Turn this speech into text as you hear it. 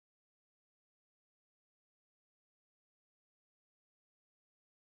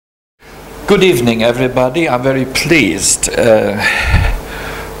Good evening, everybody. I'm very pleased to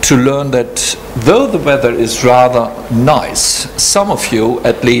learn that though the weather is rather nice, some of you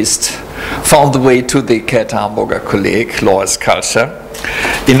at least found the way to the Käte Hamburger Kollegs, Law Culture,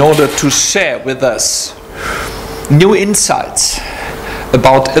 in order to share with us new insights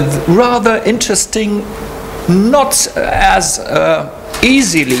about a rather interesting, not as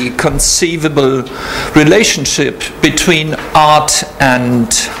easily conceivable relationship between art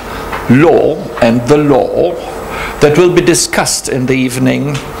and law and the law that will be discussed in the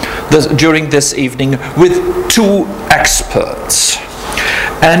evening, during this evening, with two experts.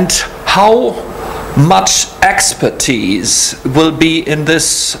 And how much expertise will be in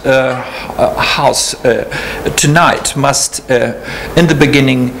this house tonight must in the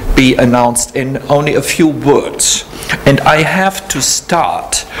beginning be announced in only a few words. And I have to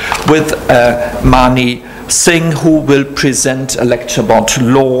start with Maithil Singh, who will present a lecture about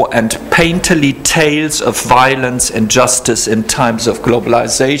law and painterly tales of violence and justice in times of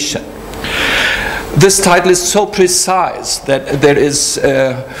globalization. This title is so precise that there is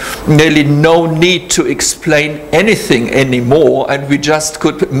nearly no need to explain anything anymore, and we just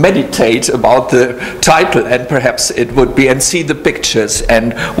could meditate about the title, and perhaps it would be, and see the pictures,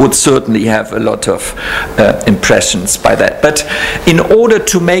 and would certainly have a lot of impressions by that. But in order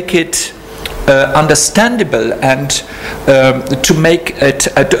to make it understandable and to make it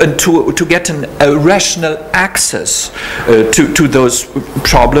to get a rational access to those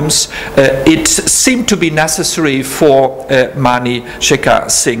problems, it seemed to be necessary for Maithil Shekhar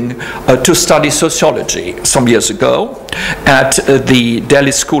Singh to study sociology some years ago at the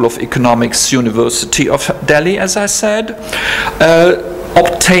Delhi School of Economics, University of Delhi, as I said,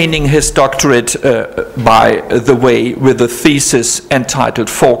 obtaining his doctorate by the way with a thesis entitled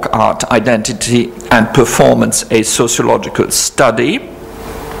Folk Art, Identity and Performance, a Sociological Study.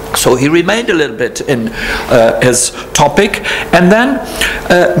 So he remained a little bit in his topic, and then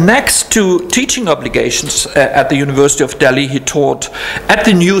next to teaching obligations at the University of Delhi, he taught at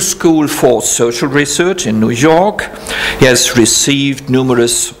the New School for Social Research in New York. He has received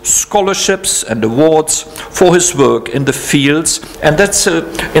numerous scholarships and awards for his work in the fields, and that's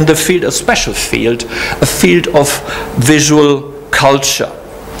in the field, a special field, a field of visual culture.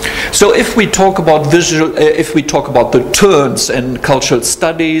 So if we talk about the turns in cultural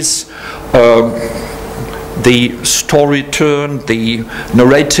studies, the story turn, the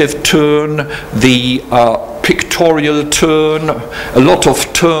narrative turn, the pictorial turn, a lot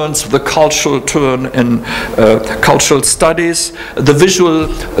of turns, the cultural turn in cultural studies, the visual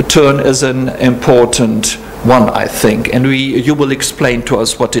turn is an important one, I think, and you will explain to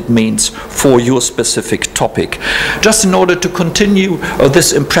us what it means for your specific topic. Just in order to continue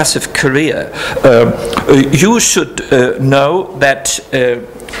this impressive career, you should know that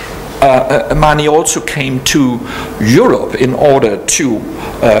Maithil also came to Europe in order to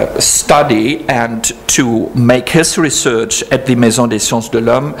study and to make his research at the Maison des Sciences de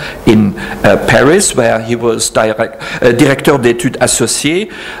l'Homme in Paris, where he was directeur d'études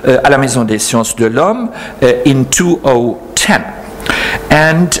associé à la Maison des Sciences de l'Homme in 2010.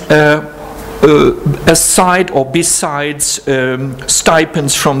 And aside or besides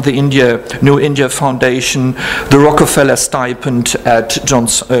stipends from the New India Foundation, the Rockefeller stipend at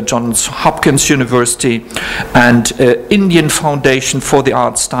Johns Hopkins University, and Indian Foundation for the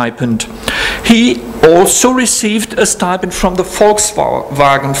Arts stipend, he also received a stipend from the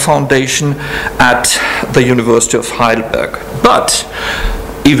Volkswagen Foundation at the University of Heidelberg. But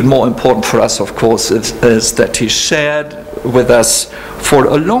even more important for us, of course, is that he shared with us for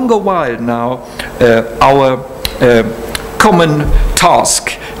a longer while now our common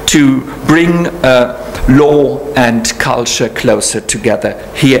task to bring law and culture closer together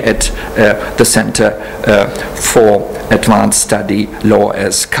here at the Center for Advanced Study, Law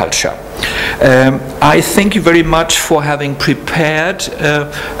as Culture. I thank you very much for having prepared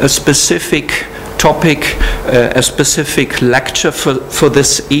a specific topic, a specific lecture for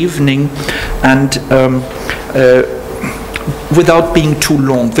this evening, and without being too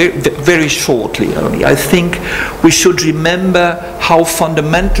long, very shortly only, I think we should remember how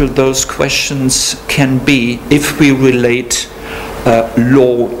fundamental those questions can be if we relate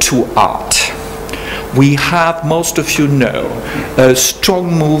law to art. We have, most of you know, a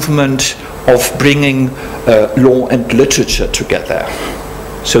strong movement of bringing law and literature together.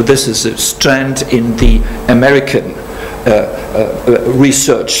 So this is a strand in the American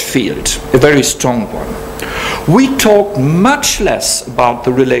research field, a very strong one. We talk much less about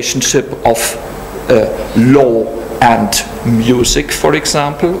the relationship of law and music, for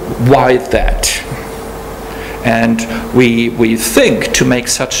example. Why that? And we think to make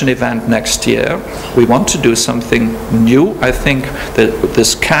such an event next year. We want to do something new. I think that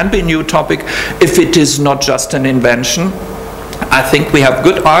this can be a new topic if it is not just an invention. I think we have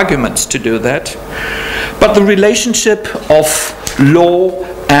good arguments to do that. But the relationship of law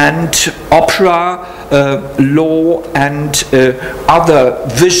and opera, law and other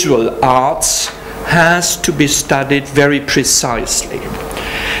visual arts has to be studied very precisely.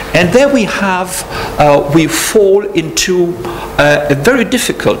 And there we fall into a very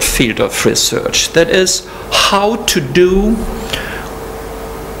difficult field of research. That is how to do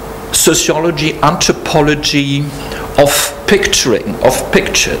sociology, anthropology of picturing, of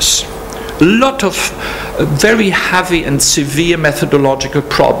pictures. A lot of very heavy and severe methodological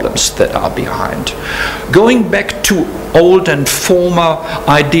problems that are behind. Going back to old and former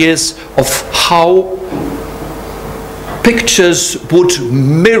ideas of how pictures would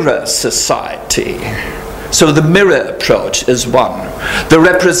mirror society. So the mirror approach is one. The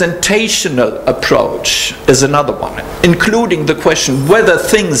representational approach is another one, including the question whether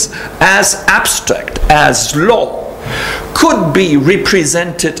things as abstract as law could be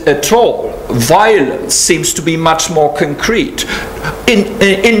represented at all. Violence seems to be much more concrete.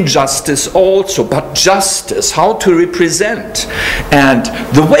 Injustice also, but justice, how to represent. And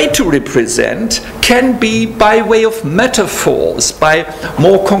the way to represent can be by way of metaphors, by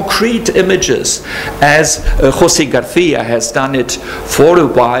more concrete images, as José García has done it for a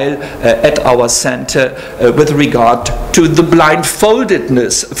while at our center with regard to the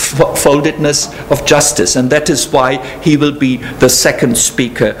blindfoldedness of justice. And that is why he will be the second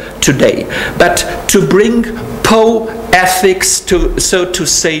speaker today. But to bring poethics, so to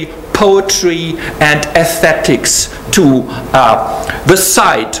say, poetry and aesthetics to the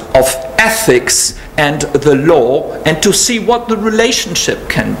side of ethics and the law, and to see what the relationship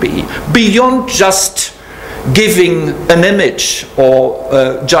can be beyond just giving an image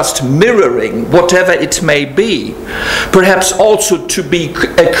or just mirroring whatever it may be, perhaps also to be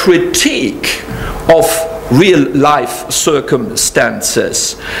a critique of real life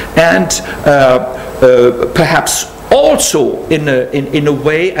circumstances, and perhaps also in a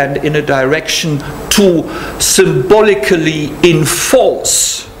way and in a direction to symbolically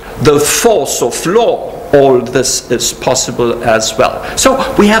enforce the force of law. All this is possible as well. So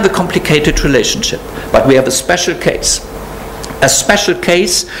we have a complicated relationship, but we have a special case. A special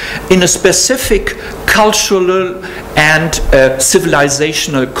case in a specific cultural and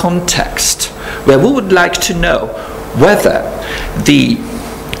civilizational context, where we would like to know whether the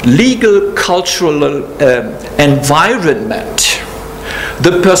legal cultural environment,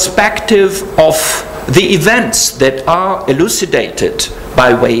 the perspective of the events that are elucidated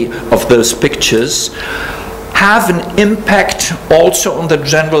by way of those pictures, have an impact also on the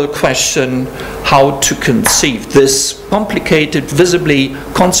general question how to conceive this complicated, visibly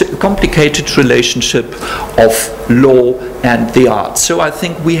complicated relationship of law and the arts. So I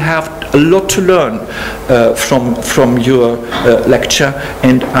think we have a lot to learn from your lecture,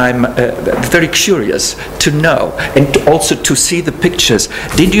 and I'm very curious to know and also to see the pictures.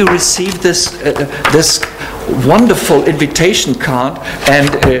 Did you receive this wonderful invitation card? And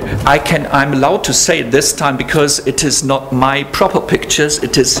I'm allowed to say it this time because it is not my proper pictures,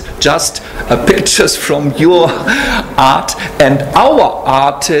 it is just pictures from your art. And our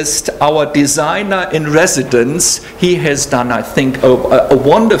artist, our designer in residence, he has done, I think, a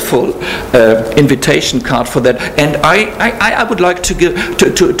wonderful invitation card for that. And I would like to give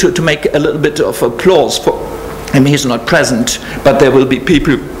to make a little bit of applause for him. He's not present, but there will be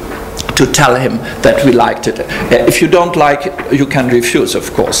people to tell him that we liked it. If you don't like it, you can refuse,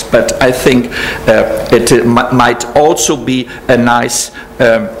 of course, but I think it might also be a nice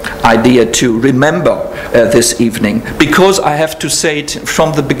idea to remember this evening, because I have to say it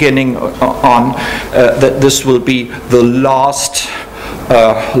from the beginning on that this will be the last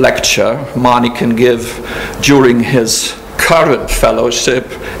lecture Mani can give during his current fellowship,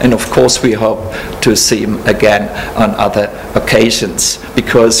 and of course we hope to see him again on other occasions,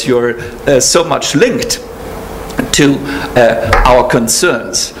 because you're so much linked to our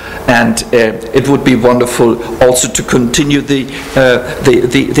concerns, and it would be wonderful also to continue the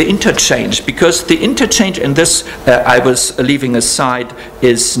interchange, because the interchange in this I was leaving aside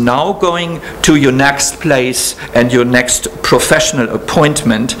is now going to your next place and your next professional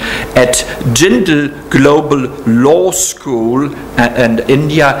appointment at Jindal Global Law School and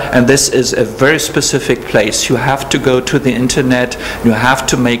India, and this is a very specific place. You have to go to the internet, you have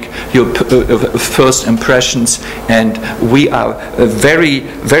to make your first impressions, and we are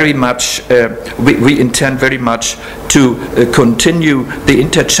very much, we intend very much to continue the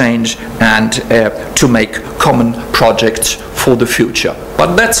interchange and to make common projects for the future.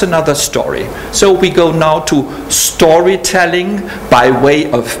 But that's another story. So we go now to storytelling by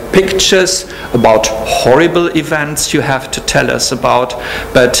way of pictures about horrible events you have to tell us about,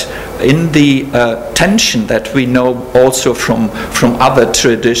 but in the tension that we know also from other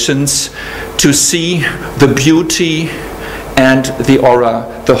traditions, to see the beauty and the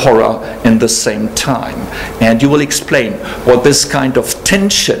horror in the same time. And you will explain what this kind of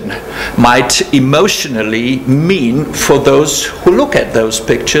tension might emotionally mean for those who look at those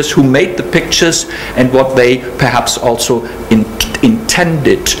pictures, who made the pictures, and what they perhaps also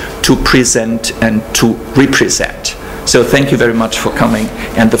intended to present and to represent. So thank you very much for coming,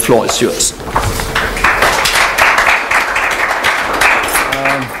 and the floor is yours.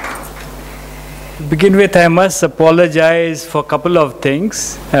 Begin with, I must apologize for a couple of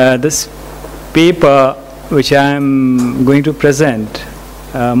things. This paper which I am going to present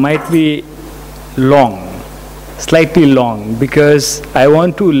might be long, slightly long, because I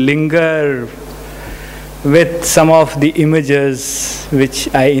want to linger with some of the images which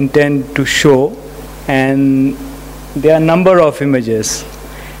I intend to show, and there are a number of images.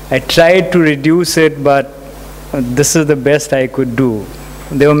 I tried to reduce it, but this is the best I could do.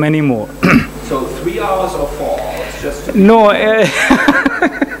 There were many more. So 3 hours or 4 hours? Just no,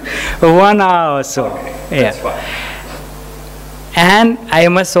 1 hour or so. Okay, that's fine. And I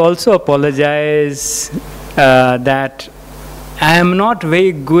must also apologize that I am not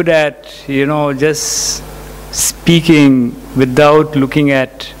very good at, just speaking without looking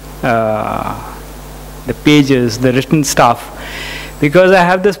at the pages, the written stuff, because I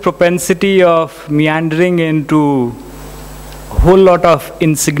have this propensity of meandering into whole lot of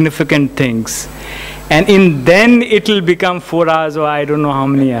insignificant things, and then it will become 4 hours or I don't know how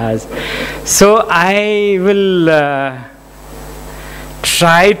many hours. So I will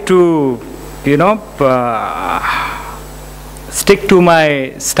try to stick to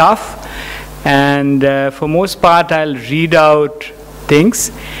my stuff, and for most part I'll read out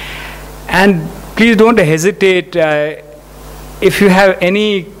things, and please don't hesitate if you have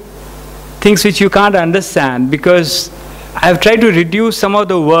any things which you can't understand, because I've tried to reduce some of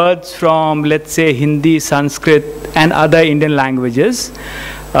the words from, let's say, Hindi, Sanskrit, and other Indian languages.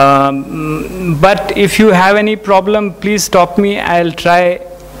 But if you have any problem, please stop me. I'll try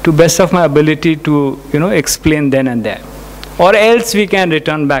to best of my ability to, explain then and there. Or else we can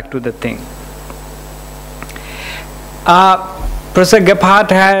return back to the thing. Professor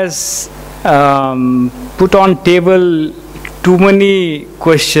Gebhardt has put on table too many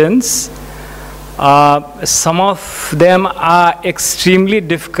questions. Some of them are extremely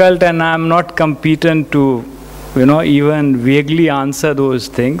difficult, and I'm not competent to, even vaguely answer those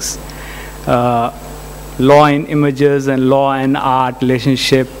things. Law in images and law and art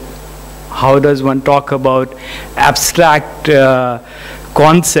relationship. How does one talk about abstract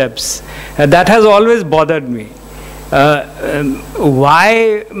concepts? That has always bothered me.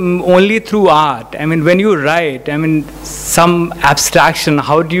 Why only through art? I mean, when you write, some abstraction,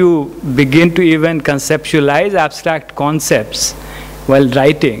 how do you begin to even conceptualize abstract concepts while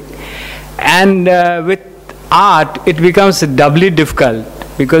writing? And with art, it becomes doubly difficult,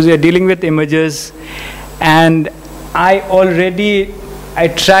 because we are dealing with images, and I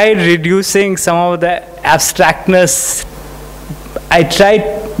tried reducing some of the abstractness. I tried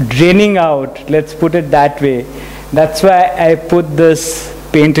draining out, let's put it that way. That's why I put this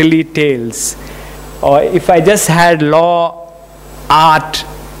painterly tales. Or if I just had law, art,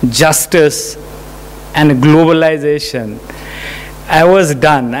 justice, and globalization, I was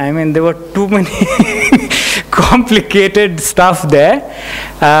done. There were too many complicated stuff there.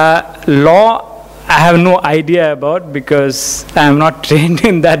 Law, I have no idea about, because I am not trained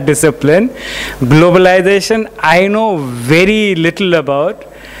in that discipline. Globalization, I know very little about,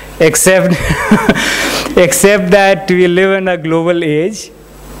 except that we live in a global age,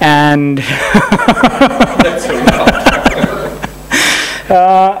 and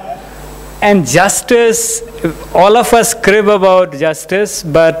and justice, all of us crib about justice,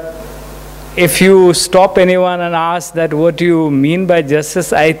 but if you stop anyone and ask that what do you mean by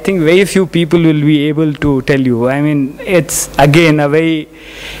justice, I think very few people will be able to tell you. It's again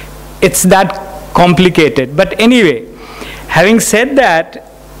it's that complicated. But anyway, Having said that,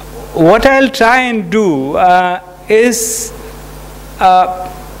 what I'll try and do is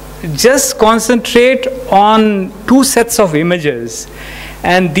just concentrate on two sets of images.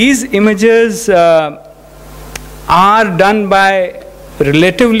 And these images are done by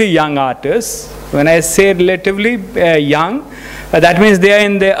relatively young artists. When I say relatively young, that means they are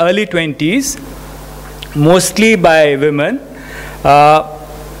in their early 20s, mostly by women,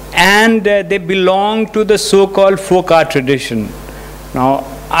 and they belong to the so-called folk art tradition. Now,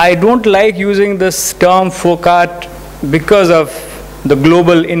 I don't like using this term folk art because of the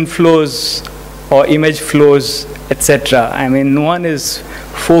global inflows or image flows, etc. I mean, no one is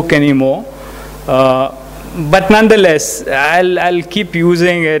folk anymore. But nonetheless, I'll keep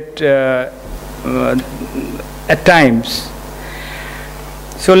using it at times.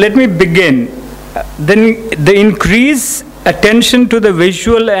 So let me begin. Then the increased attention to the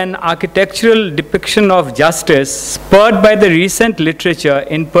visual and architectural depiction of justice, spurred by the recent literature,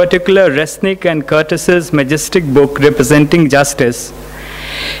 in particular Resnick and Curtis's majestic book, Representing Justice,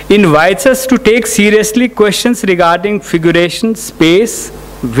 invites us to take seriously questions regarding figuration, space,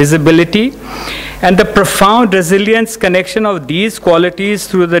 visibility, and the profound resilience connection of these qualities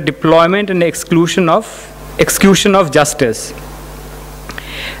through the deployment and execution of justice.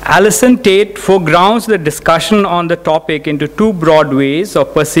 Alison Tate foregrounds the discussion on the topic into two broad ways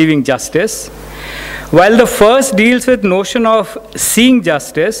of perceiving justice. While the first deals with notion of seeing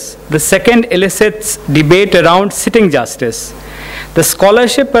justice, the second elicits debate around sitting justice. The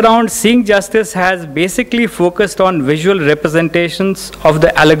scholarship around seeing justice has basically focused on visual representations of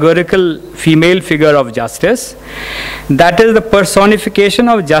the allegorical female figure of justice, that is, the personification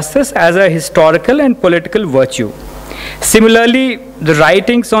of justice as a historical and political virtue. Similarly, the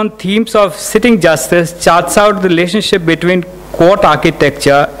writings on themes of sitting justice charts out the relationship between court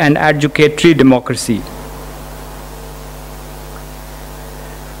architecture and adjudicatory democracy.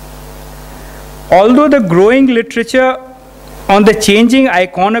 Although the growing literature on the changing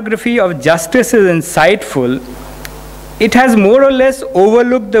iconography of justice is insightful, it has more or less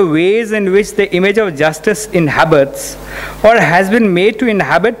overlooked the ways in which the image of justice inhabits or has been made to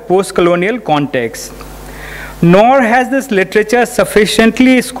inhabit post-colonial contexts. Nor has this literature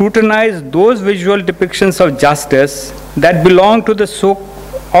sufficiently scrutinized those visual depictions of justice that belong to the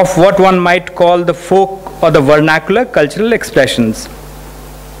of what one might call the folk or the vernacular cultural expressions.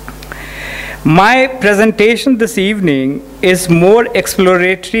 My presentation this evening is more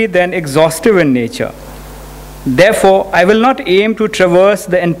exploratory than exhaustive in nature. Therefore, I will not aim to traverse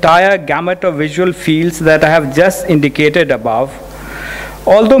the entire gamut of visual fields that I have just indicated above,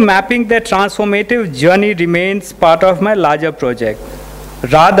 although mapping their transformative journey remains part of my larger project.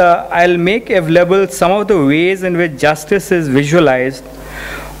 Rather, I'll make available some of the ways in which justice is visualized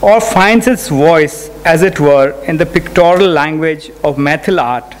or finds its voice, as it were, in the pictorial language of Maithil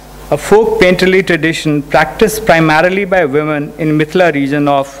art, a folk painterly tradition practiced primarily by women in Mithila region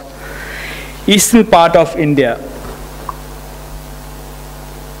of eastern part of India.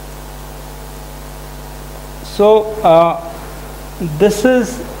 So, this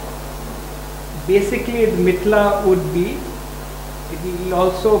is basically Mithila would be, it will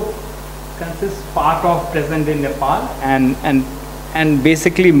also consist part of present in Nepal and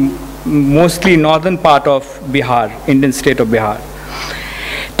basically mostly northern part of Bihar, Indian state of Bihar.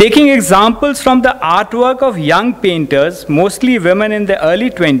 Taking examples from the artwork of young painters, mostly women in the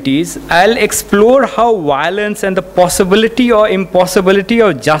early 20s, I'll explore how violence and the possibility or impossibility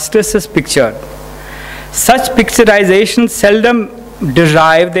of justice is pictured. Such picturization seldom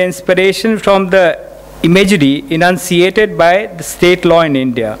derive the inspiration from the imagery enunciated by the state law in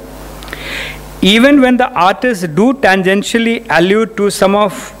India. Even when the artists do tangentially allude to some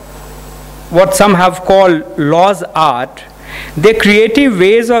of what some have called law's art, their creative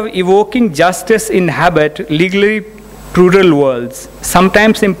ways of evoking justice inhabit legally plural worlds,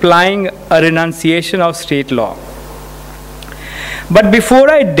 sometimes implying a renunciation of state law. But before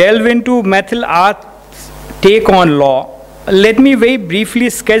I delve into Maithil art's take on law, let me very briefly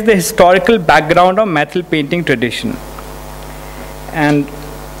sketch the historical background of Maithil painting tradition. And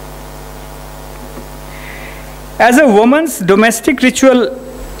as a woman's domestic ritual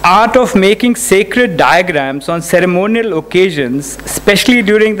art of making sacred diagrams on ceremonial occasions, especially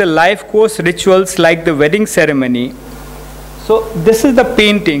during the life course rituals like the wedding ceremony. So this is the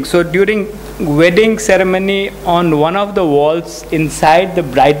painting. So during wedding ceremony on one of the walls inside the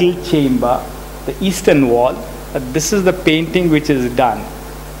bridal chamber, the eastern wall, this is the painting which is done.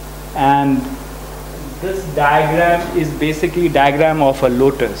 And this diagram is basically diagram of a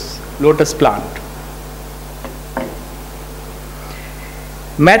lotus plant.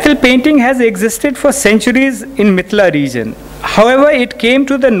 Maithil painting has existed for centuries in Mithila region. However, it came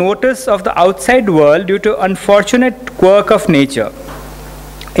to the notice of the outside world due to unfortunate quirk of nature.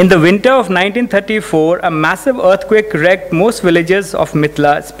 In the winter of 1934, a massive earthquake wrecked most villages of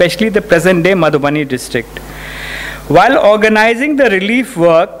Mithila, especially the present-day Madhubani district. While organizing the relief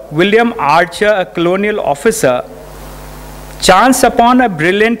work, William Archer, a colonial officer, chanced upon a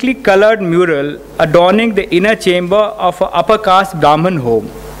brilliantly colored mural adorning the inner chamber of an upper-caste Brahmin home.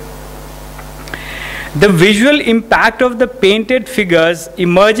 The visual impact of the painted figures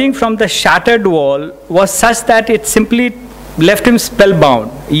emerging from the shattered wall was such that it simply left him spellbound.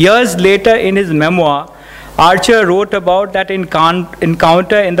 Years later, in his memoir, Archer wrote about that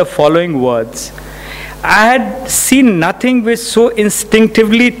encounter in the following words. I had seen nothing which so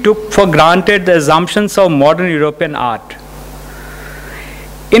instinctively took for granted the assumptions of modern European art.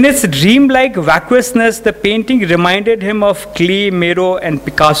 In its dreamlike vacuousness, the painting reminded him of Klee, Miro, and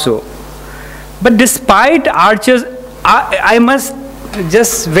Picasso. But despite Archer's, I must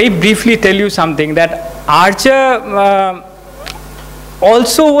just very briefly tell you something, that Archer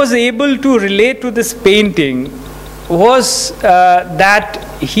also was able to relate to this painting was that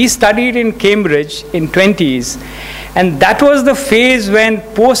he studied in Cambridge in 20s, and that was the phase when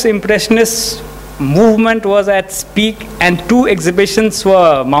post-impressionist movement was at peak, and 2 exhibitions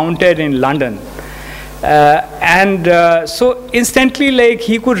were mounted in London. So instantly, like,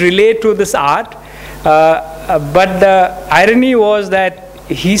 he could relate to this art, but the irony was that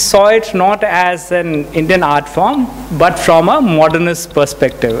he saw it not as an Indian art form, but from a modernist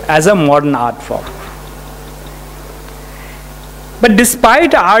perspective, as a modern art form. But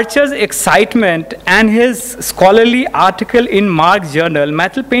despite Archer's excitement and his scholarly article in Mark's journal,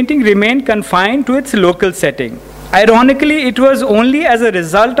 Maithil painting remained confined to its local setting. Ironically, it was only as a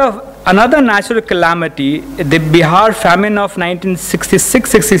result of another natural calamity, the Bihar famine of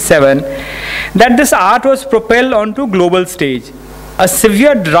 1966-67, that this art was propelled onto global stage. A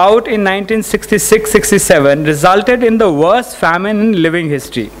severe drought in 1966-67 resulted in the worst famine in living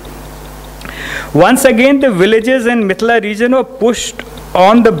history. Once again, the villages in Mithila region were pushed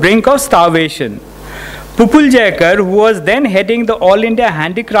on the brink of starvation. Pupul Jaikar, who was then heading the All India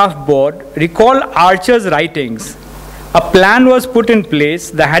Handicraft Board, recalled Archer's writings. A plan was put in place.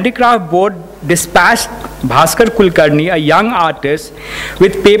 The Handicraft Board dispatched Bhaskar Kulkarni, a young artist,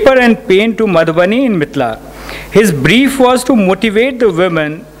 with paper and paint to Madhubani in Mithila. His brief was to motivate the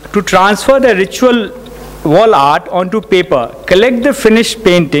women to transfer the ritual wall art onto paper, collect the finished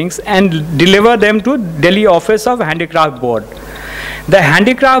paintings, and deliver them to Delhi office of Handicraft Board. The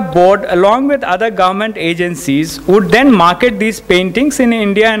Handicraft Board, along with other government agencies, would then market these paintings in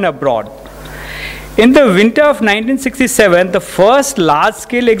India and abroad. In the winter of 1967, the first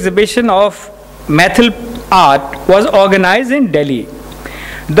large-scale exhibition of Maithil art was organized in Delhi.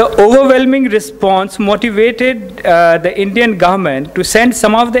 The overwhelming response motivated the Indian government to send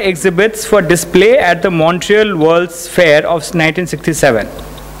some of the exhibits for display at the Montreal World's Fair of 1967.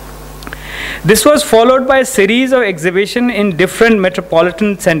 This was followed by a series of exhibitions in different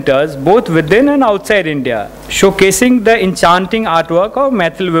metropolitan centers, both within and outside India, showcasing the enchanting artwork of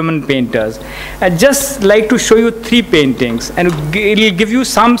Maithil women painters. I'd just like to show you 3 paintings, and it will give you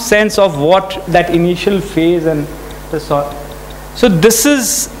some sense of what that initial phase and the sort. So this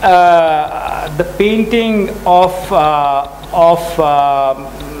is the painting of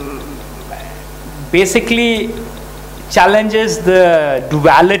basically challenges the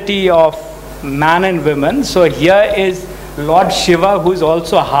duality of man and women. So here is Lord Shiva, who is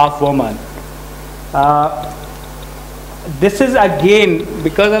also half woman. This is again,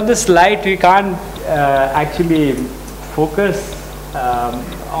 because of this light, we can't actually focus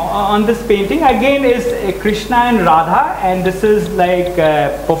on this painting. Again is Krishna and Radha, and this is like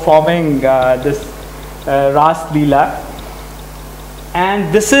performing this Ras Leela.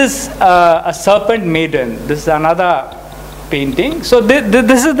 And this is a serpent maiden. This is another painting. So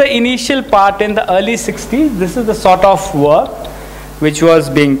this is the initial part in the early 60s. This is the sort of work which was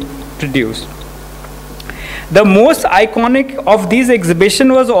being produced. The most iconic of these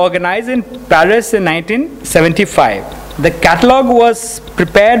exhibitions was organized in Paris in 1975. The catalogue was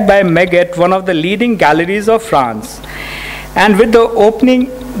prepared by Maget, one of the leading galleries of France. And with the opening,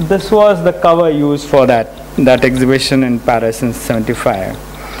 this was the cover used for that exhibition in Paris in 75.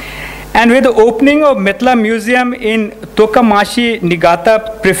 And with the opening of Mithila Museum in Tokamashi, Niigata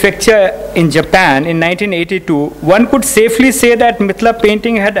Prefecture in Japan in 1982, one could safely say that Mithila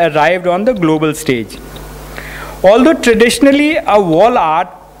painting had arrived on the global stage. Although traditionally a wall art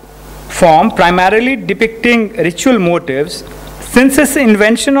form primarily depicting ritual motifs, Since its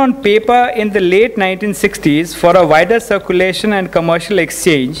invention on paper in the late 1960s for a wider circulation and commercial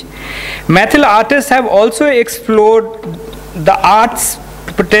exchange, Maithil artists have also explored the art's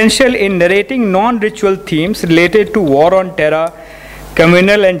potential in narrating non-ritual themes related to war on terror,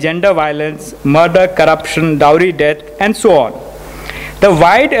 communal and gender violence, murder, corruption, dowry death, and so on. The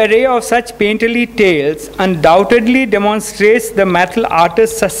wide array of such painterly tales undoubtedly demonstrates the Maithil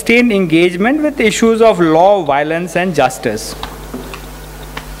artist's sustained engagement with issues of law, violence, and justice.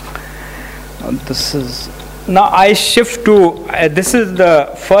 Now I shift to, this is the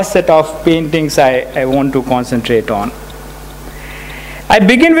first set of paintings I want to concentrate on. I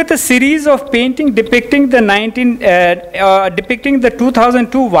begin with a series of paintings depicting the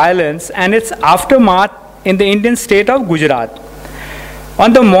 2002 violence and its aftermath in the Indian state of Gujarat.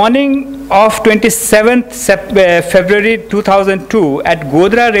 On the morning of 27th February 2002, at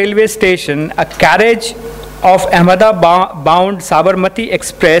Godhra railway station, a carriage of Ahmedabad-bound Sabarmati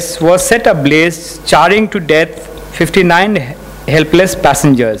Express was set ablaze, charring to death 59 helpless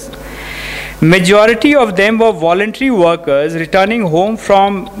passengers. Majority of them were voluntary workers returning home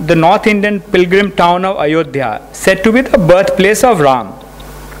from the North Indian pilgrim town of Ayodhya, said to be the birthplace of Ram.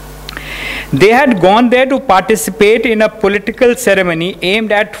 They had gone there to participate in a political ceremony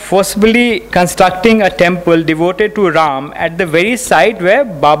aimed at forcibly constructing a temple devoted to Ram at the very site where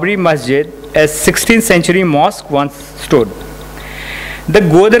Babri Masjid, a 16th century mosque, once stood. The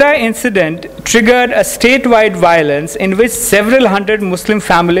Godhra incident triggered a statewide violence in which several hundred Muslim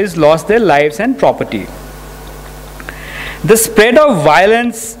families lost their lives and property. The spread of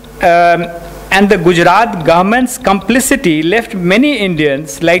violence and the Gujarat government's complicity left many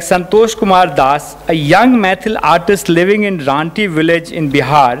Indians like Santosh Kumar Das, a young Maithil artist living in Ranti village in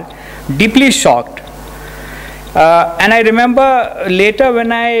Bihar, deeply shocked. And I remember later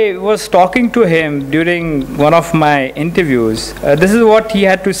when I was talking to him during one of my interviews, this is what he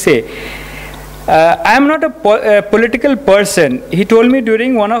had to say. I am not a political person, he told me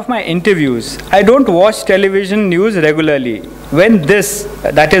during one of my interviews. I don't watch television news regularly. When this,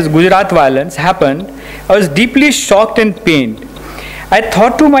 that is Gujarat violence, happened, I was deeply shocked and pained. I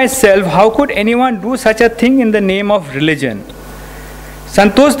thought to myself, how could anyone do such a thing in the name of religion?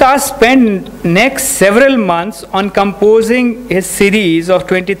 Santosh Das spent next several months on composing his series of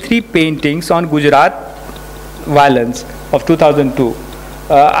 23 paintings on Gujarat violence of 2002.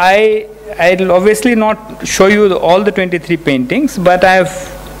 I'll obviously not show you all the 23 paintings, but I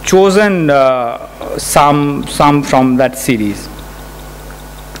have chosen some from that series.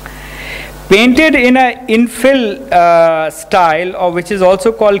 Painted in an infill style, or which is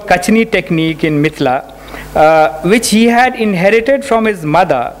also called Kachni technique in Mithila, which he had inherited from his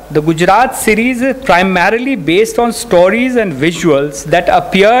mother, the Gujarat series is primarily based on stories and visuals that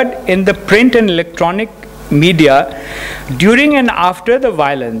appeared in the print and electronic media during and after the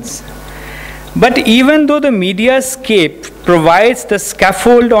violence. But even though the mediascape provides the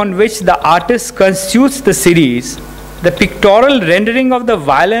scaffold on which the artist constitutes the series, the pictorial rendering of the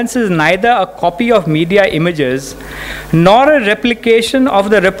violence is neither a copy of media images nor a replication of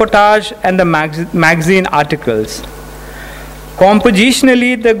the reportage and the magazine articles.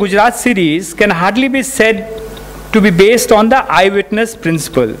 Compositionally, the Gujarat series can hardly be said to be based on the eyewitness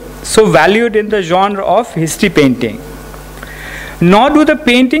principle, so valued in the genre of history painting. Nor do the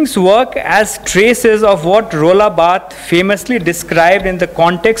paintings work as traces of what Rolla Barthes famously described in the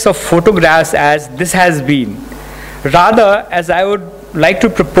context of photographs as "this has been." Rather, as I would like to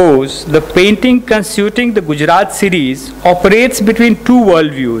propose, the painting constituting the Gujarat series operates between two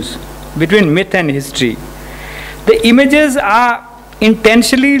worldviews, between myth and history. The images are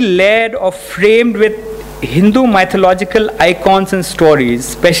intentionally layered or framed with Hindu mythological icons and stories,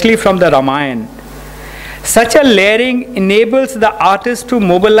 especially from the Ramayana. Such a layering enables the artist to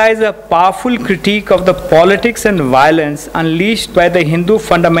mobilize a powerful critique of the politics and violence unleashed by the Hindu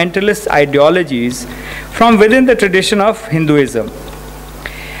fundamentalist ideologies from within the tradition of Hinduism.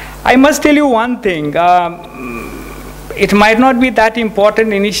 I must tell you one thing. It might not be that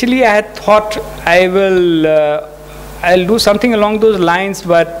important. Initially, I had thought I'll do something along those lines,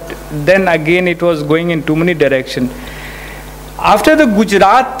 but then again it was going in too many directions. After the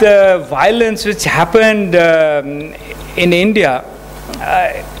Gujarat violence which happened in India,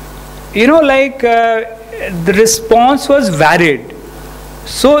 the response was varied.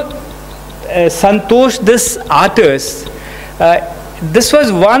 So Santosh, this artist, this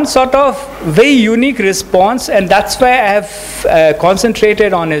was one sort of very unique response, and that's why I have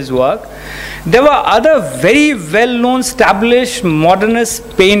concentrated on his work. There were other very well-known established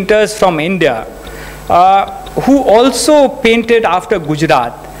modernist painters from India who also painted after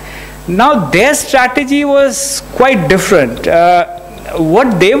Gujarat. Now their strategy was quite different.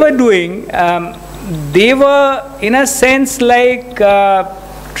 What they were doing, they were in a sense like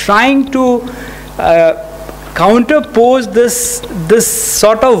trying to counterpose this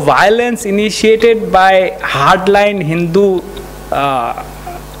sort of violence initiated by hardline Hindu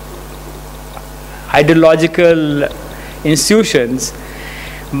ideological institutions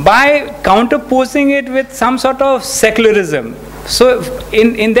by counterposing it with some sort of secularism. So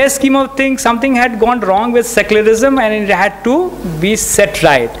in their scheme of things, something had gone wrong with secularism and it had to be set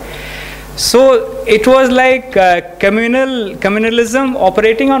right. So it was like communalism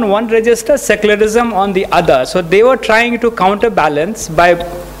operating on one register, secularism on the other. So they were trying to counterbalance by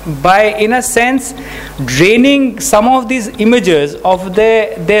in a sense draining some of these images of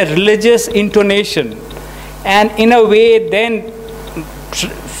their religious intonation, and in a way then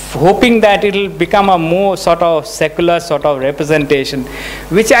hoping that it will become a more sort of secular sort of representation,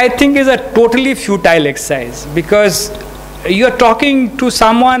 which I think is a totally futile exercise, because you are talking to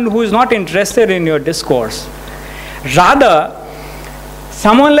someone who is not interested in your discourse. Rather,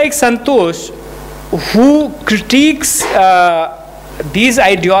 someone like Santosh, who critiques these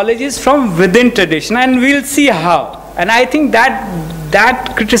ideologies from within tradition, and we'll see how. And I think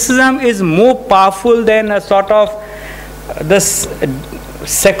that criticism is more powerful than a sort of this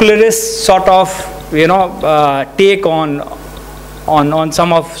secularist sort of take on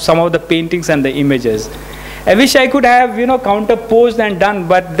some of the paintings and the images. I wish I could have counterposed and done,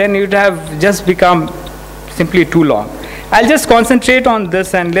 but then it would have just become simply too long. I'll just concentrate on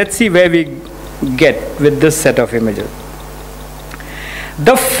this and let's see where we get with this set of images.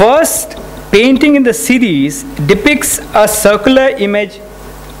 The first painting in the series depicts a circular image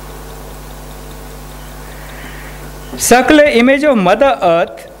of Mother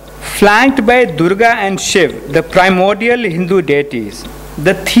Earth flanked by Durga and Shiv, the primordial Hindu deities.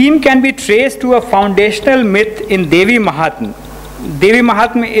 The theme can be traced to a foundational myth in Devi Mahatmya. Devi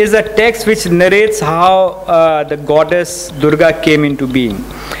Mahatmya is a text which narrates how the goddess Durga came into being.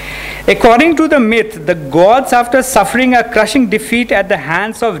 According to the myth, the gods, after suffering a crushing defeat at the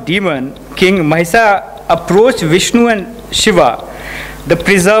hands of demon king Mithila, approached Vishnu and Shiva, the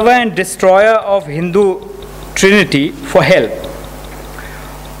preserver and destroyer of Hindu Trinity, for help.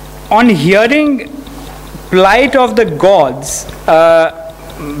 On hearing plight of the gods,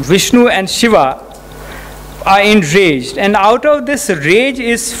 Vishnu and Shiva are enraged, and out of this rage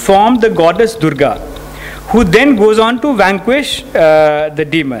is formed the goddess Durga, who then goes on to vanquish the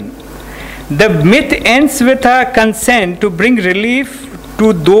demon. The myth ends with her consent to bring relief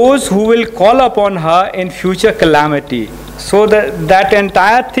to those who will call upon her in future calamity. So that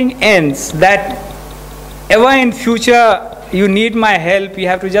entire thing ends that ever in future you need my help, you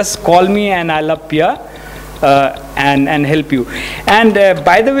have to just call me and I'll appear and help you. And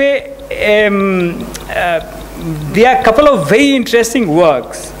by the way, there are a couple of very interesting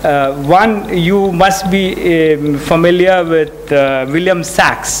works. One, you must be familiar with William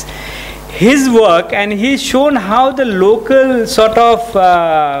Sachs. His work, and he's shown how the local sort of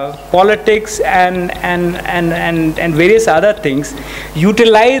politics and various other things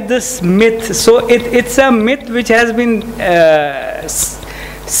utilize this myth. So it's a myth which has been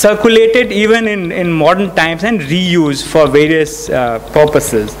circulated even in modern times and reused for various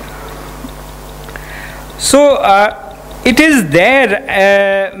purposes. So it is there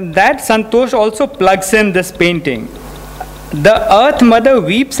that Santosh also plugs in this painting. The Earth Mother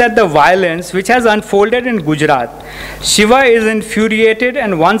weeps at the violence which has unfolded in Gujarat. Shiva is infuriated,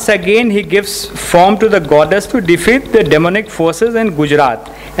 and once again he gives form to the goddess to defeat the demonic forces in Gujarat,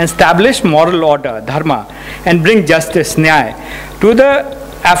 establish moral order, dharma, and bring justice, nyaya, to the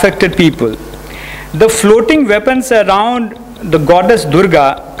affected people. The floating weapons around the goddess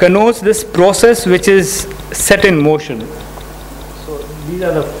Durga connotes this process which is set in motion. So these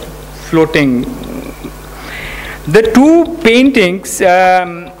are the floating. The two paintings,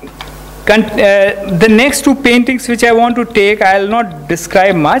 the next two paintings which I want to take, I will not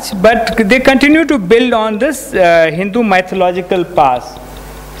describe much, but they continue to build on this Hindu mythological past.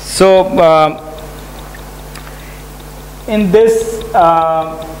 So in this,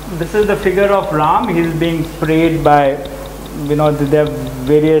 this is the figure of Ram. He is being prayed by, there are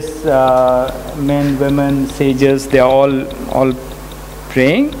various men, women, sages. They are all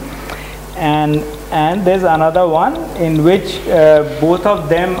praying, and there's another one in which both of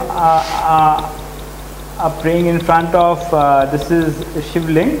them are praying in front of this is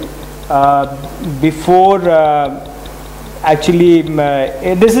Shivling before actually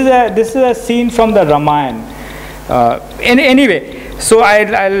this is a scene from the Ramayana. Anyway, so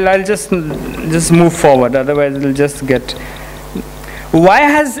I'll just move forward, otherwise it'll just get.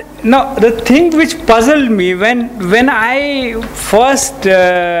 The thing which puzzled me when I first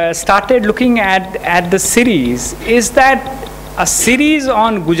started looking at the series is that a series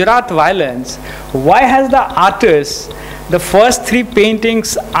on Gujarat violence, why has the artist, the first 3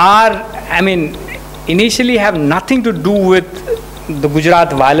 paintings initially have nothing to do with the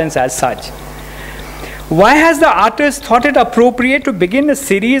Gujarat violence as such. Why has the artist thought it appropriate to begin a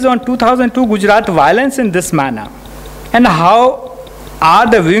series on 2002 Gujarat violence in this manner? And how are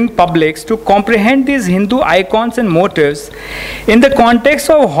the viewing publics to comprehend these Hindu icons and motifs in the context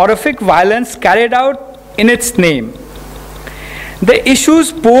of horrific violence carried out in its name? The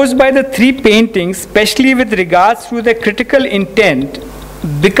issues posed by the 3 paintings, especially with regards to their critical intent,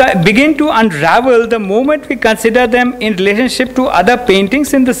 begin to unravel the moment we consider them in relationship to other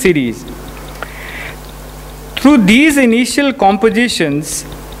paintings in the series. Through these initial compositions,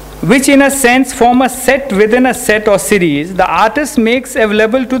 which in a sense form a set within a set or series, the artist makes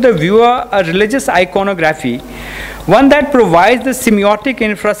available to the viewer a religious iconography, one that provides the semiotic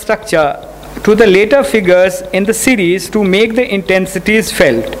infrastructure to the later figures in the series to make the intensities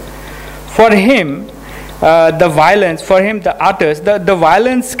felt. For him, the artist, the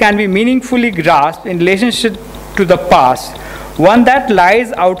violence can be meaningfully grasped in relationship to the past, one that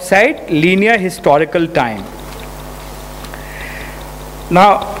lies outside linear historical time.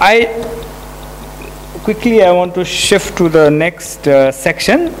 Now, I want to shift to the next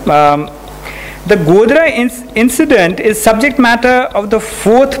section. The Godra incident is subject matter of the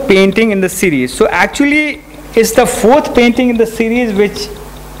 4th painting in the series. So actually, it's the 4th painting in the series which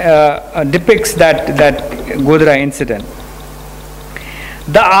depicts that Godra incident.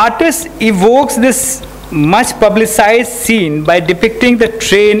 The artist evokes this much publicized scene by depicting the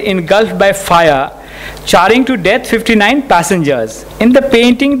train engulfed by fire, charring to death 59 passengers. In the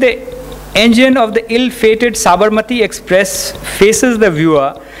painting, the engine of the ill-fated Sabarmati Express faces the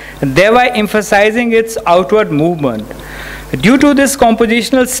viewer, thereby emphasizing its outward movement. Due to this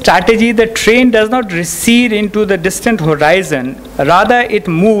compositional strategy, the train does not recede into the distant horizon, rather it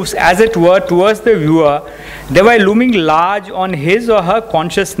moves as it were towards the viewer, thereby looming large on his or her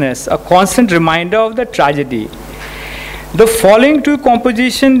consciousness, a constant reminder of the tragedy. The following 2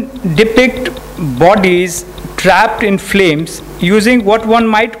 compositions depict bodies trapped in flames using what one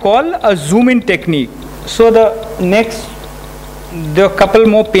might call a zoom-in technique. So there are a couple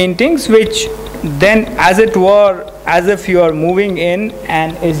more paintings which then, as it were, as if you are moving in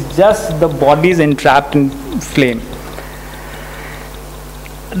and it's just the bodies entrapped in flame.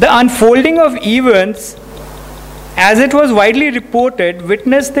 The unfolding of events, as it was widely reported,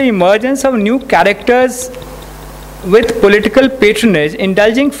 witnessed the emergence of new characters with political patronage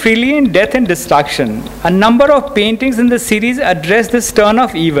indulging freely in death and destruction. A number of paintings in the series address this turn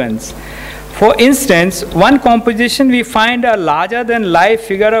of events. For instance, one composition we find a larger-than-life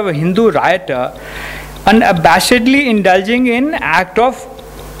figure of a Hindu rioter unabashedly indulging in act of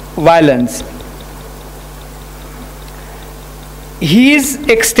violence. He is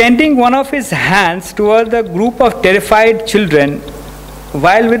extending one of his hands toward the group of terrified children,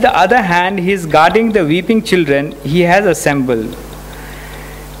 while with the other hand he is guarding the weeping children he has assembled.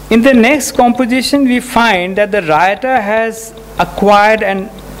 In the next composition, we find that the rioter has acquired an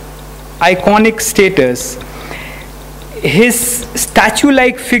iconic status. His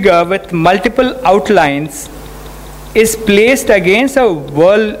statue-like figure with multiple outlines is placed against a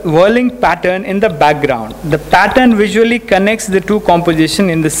whirling pattern in the background. The pattern visually connects the 2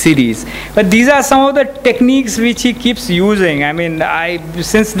 compositions in the series. But these are some of the techniques which he keeps using.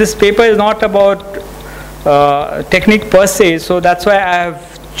 Since this paper is not about technique per se, so that's why I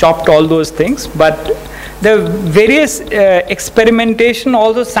have chopped all those things. But the various experimentation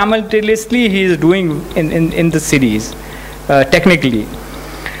also simultaneously he is doing in the series, technically.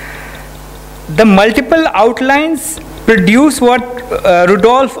 The multiple outlines produce what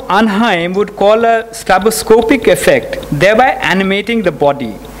Rudolf Arnheim would call a stroboscopic effect, thereby animating the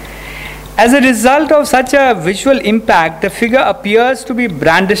body. As a result of such a visual impact, the figure appears to be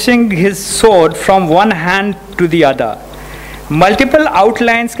brandishing his sword from one hand to the other. Multiple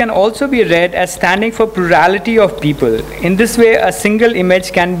outlines can also be read as standing for plurality of people. In this way, a single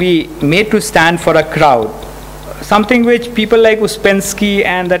image can be made to stand for a crowd, something which people like Uspensky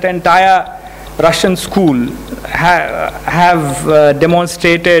and that entire Russian school have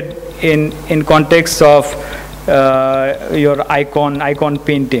demonstrated in context of your icon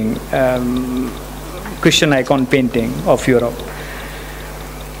painting, Christian icon painting of Europe.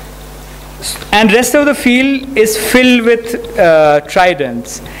 And rest of the field is filled with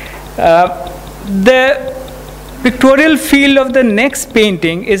tridents. The pictorial field of the next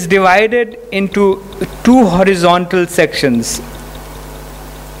painting is divided into 2 horizontal sections.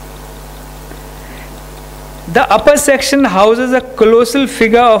 The upper section houses a colossal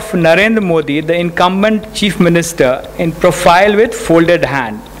figure of Narendra Modi, the incumbent chief minister, in profile with folded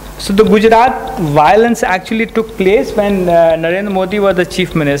hand. So the Gujarat violence actually took place when Narendra Modi was the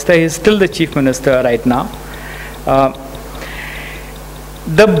chief minister. He is still the chief minister right now.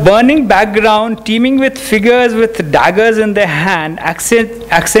 The burning background, teeming with figures with daggers in their hand,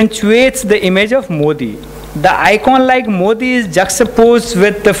 accentuates the image of Modi. The icon like Modi is juxtaposed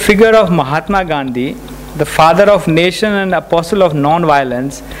with the figure of Mahatma Gandhi, the father of nation and apostle of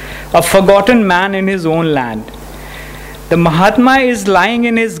non-violence, a forgotten man in his own land. The Mahatma is lying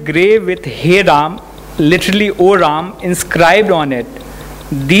in his grave with Hey Ram, literally O Ram, inscribed on it.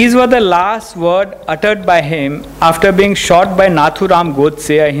 These were the last words uttered by him after being shot by Nathuram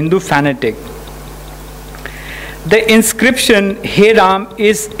Godse, a Hindu fanatic. The inscription Hey Ram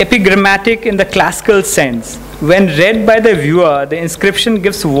is epigrammatic in the classical sense. When read by the viewer, the inscription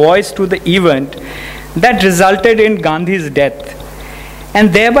gives voice to the event that resulted in Gandhi's death,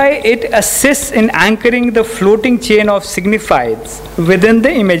 and thereby it assists in anchoring the floating chain of signifieds within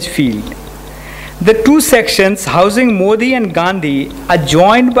the image field. The two sections housing Modi and Gandhi are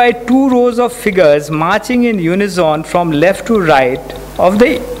joined by two rows of figures marching in unison from left to right of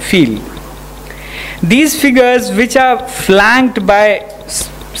the field. These figures, which are flanked by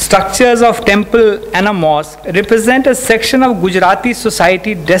structures of temple and a mosque, represent a section of Gujarati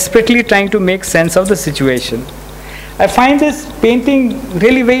society desperately trying to make sense of the situation. I find this painting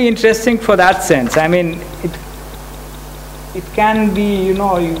really very interesting for that sense. I mean, it can be,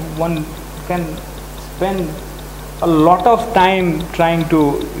 one can spend a lot of time trying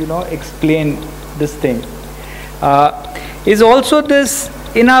to, explain this thing. Is also this,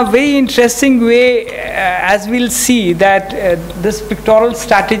 in a very interesting way, as we'll see, that this pictorial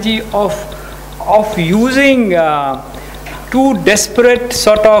strategy of using two disparate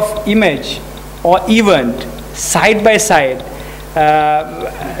sort of image or event side by side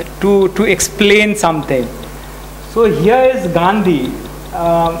to explain something. So here is Gandhi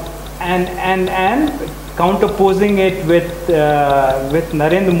and counterposing it with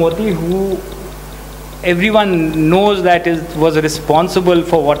Narendra Modi, who everyone knows that was responsible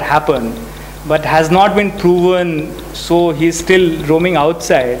for what happened, but has not been proven, so he's still roaming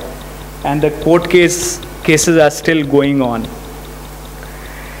outside, and the court cases are still going on.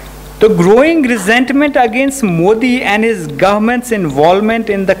 The growing resentment against Modi and his government's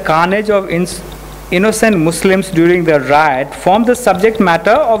involvement in the carnage of innocent Muslims during the riot form the subject matter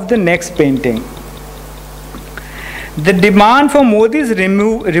of the next painting. The demand for Modi's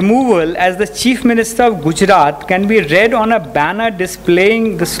removal as the Chief Minister of Gujarat can be read on a banner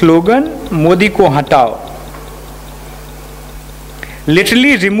displaying the slogan, Modi ko hatao.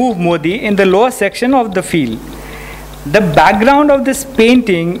 Literally, remove Modi, in the lower section of the field. The background of this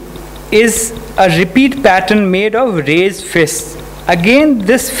painting is a repeat pattern made of raised fists. Again,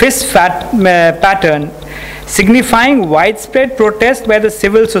 this fist pattern signifying widespread protest by the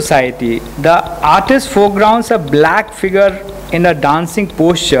civil society. The artist foregrounds a black figure in a dancing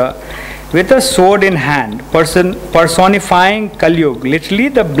posture with a sword in hand, personifying Kalyug, literally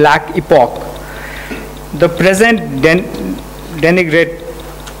the black epoch, the present denigrate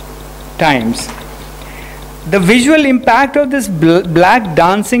times. The visual impact of this black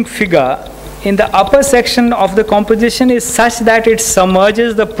dancing figure in the upper section of the composition is such that it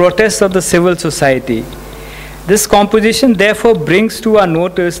submerges the protests of the civil society. This composition therefore brings to our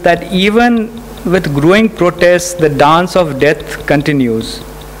notice that even with growing protests, the dance of death continues.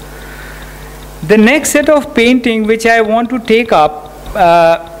 The next set of painting which I want to take up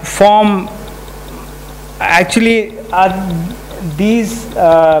from actually are these,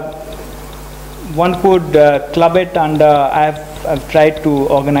 one could club it under, I've tried to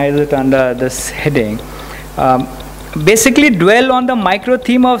organize it under this heading. Basically dwell on the micro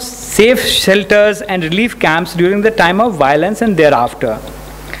theme of safe shelters and relief camps during the time of violence and thereafter.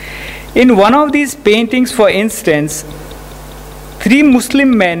 In one of these paintings, for instance, 3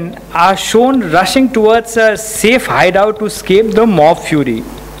 Muslim men are shown rushing towards a safe hideout to escape the mob fury.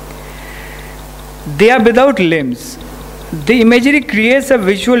 They are without limbs. The imagery creates a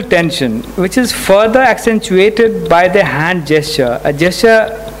visual tension, which is further accentuated by the hand gesture, a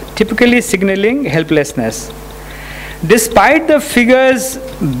gesture typically signaling helplessness. Despite the figures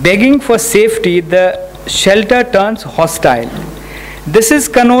begging for safety, the shelter turns hostile. This is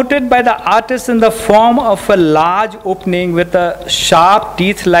connoted by the artist in the form of a large opening with a sharp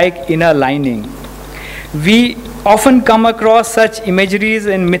teeth-like inner lining. We often come across such imageries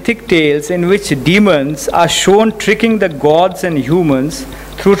in mythic tales in which demons are shown tricking the gods and humans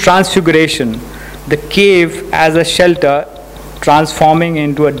through transfiguration, the cave as a shelter transforming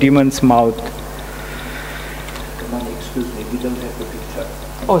into a demon's mouth. We don't have the picture.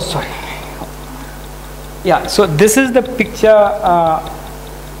 Oh, sorry. Yeah, so this is the picture.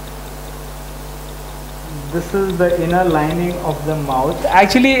 This is the inner lining of the mouth.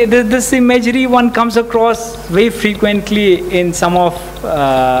 Actually, this imagery one comes across very frequently in some of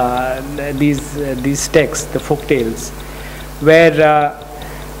these texts, the folk tales, where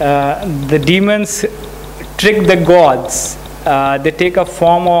the demons trick the gods. They take a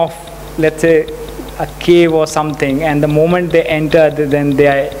form of, let's say, a cave or something, and the moment they enter, then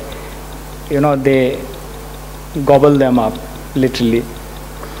they gobble them up, literally.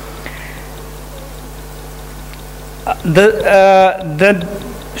 The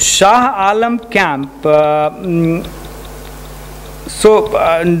Shah Alam camp. The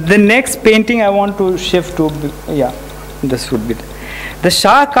next painting I want to shift to, this would be the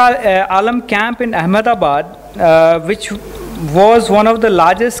Shah Alam camp in Ahmedabad, which was one of the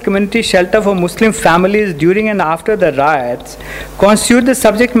largest community shelter for Muslim families during and after the riots, constitute the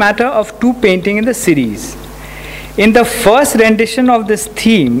subject matter of two paintings in the series. In the first rendition of this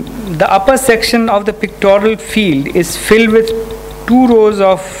theme, the upper section of the pictorial field is filled with two rows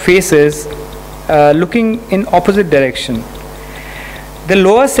of faces looking in opposite direction. The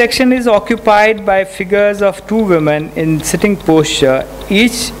lower section is occupied by figures of two women in sitting posture,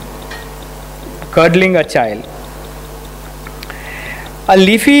 each cradling a child. A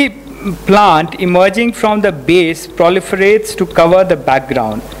leafy plant emerging from the base proliferates to cover the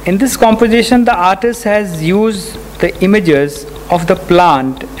background. In this composition, the artist has used the images of the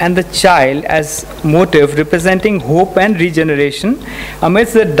plant and the child as motive, representing hope and regeneration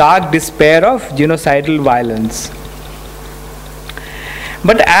amidst the dark despair of genocidal violence.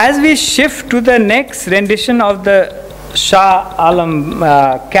 But as we shift to the next rendition of the Shah Alam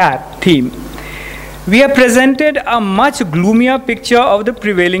cat theme, we are presented a much gloomier picture of the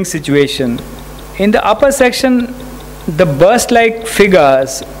prevailing situation. In the upper section, the burst-like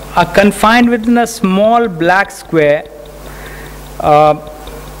figures are confined within a small black square,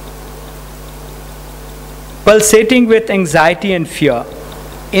 pulsating with anxiety and fear.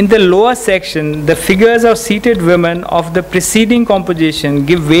 In the lower section, the figures of seated women of the preceding composition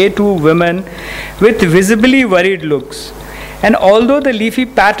give way to women with visibly worried looks. And although the leafy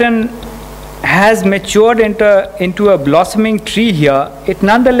pattern has matured into a blossoming tree here, it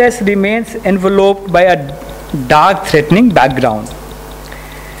nonetheless remains enveloped by a dark, threatening background.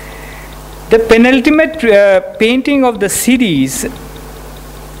 The penultimate painting of the series,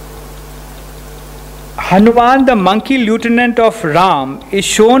 Hanuman, the monkey lieutenant of Ram, is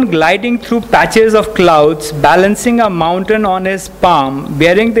shown gliding through patches of clouds, balancing a mountain on his palm,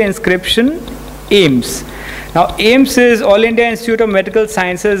 bearing the inscription AIMS. Now, AIMS is All India Institute of Medical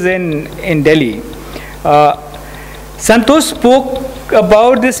Sciences in Delhi. Santosh spoke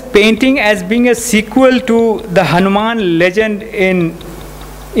about this painting as being a sequel to the Hanuman legend in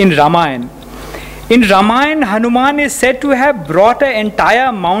Ramayana. In Ramayana, Hanuman is said to have brought an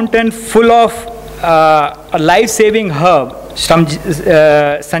entire mountain full of a life-saving herb,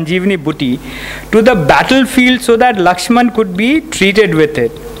 Sanjeevani Bhuti, to the battlefield so that Lakshman could be treated with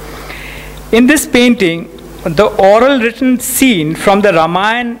it. In this painting, the oral written scene from the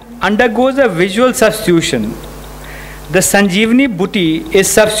Ramayana undergoes a visual substitution. The Sanjeevani Bhuti is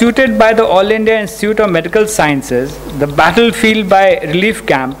substituted by the All India Institute of Medical Sciences, the battlefield by relief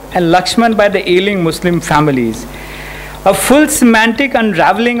camp, and Lakshman by the ailing Muslim families. A full semantic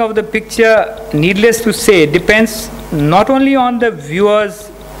unraveling of the picture, needless to say, depends not only on the viewer's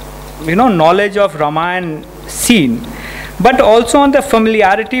knowledge of Ramayana scene, but also on the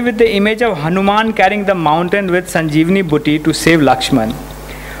familiarity with the image of Hanuman carrying the mountain with Sanjeevani Bhuti to save Lakshman.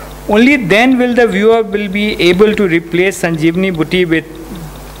 Only then will the viewer be able to replace Sanjeevani Bhuti with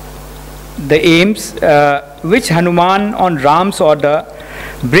the AIMS, which Hanuman on Ram's order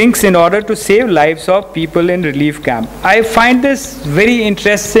brings in order to save lives of people in relief camp. I find this very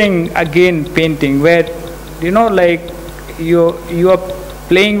interesting, again, painting where, you are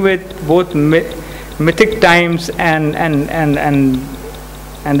playing with both mythic times and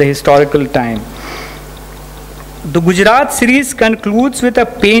the historical time. The Gujarat series concludes with a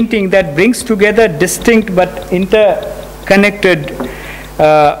painting that brings together distinct but interconnected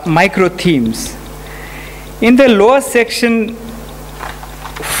micro themes. In the lower section,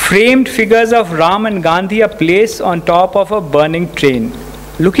 framed figures of Ram and Gandhi are placed on top of a burning train.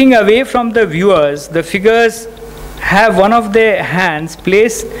 Looking away from the viewers, the figures have one of their hands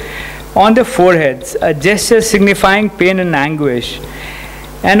placed on their foreheads, a gesture signifying pain and anguish,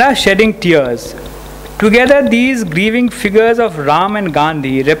 and are shedding tears. Together, these grieving figures of Ram and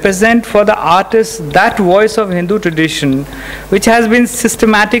Gandhi represent for the artist that voice of Hindu tradition which has been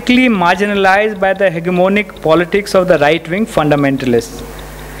systematically marginalized by the hegemonic politics of the right-wing fundamentalists.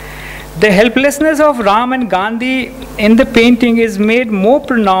 The helplessness of Ram and Gandhi in the painting is made more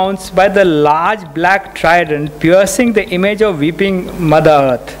pronounced by the large black trident piercing the image of weeping Mother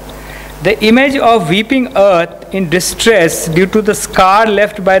Earth. The image of weeping earth in distress due to the scar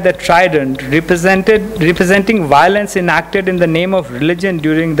left by the trident, representing violence enacted in the name of religion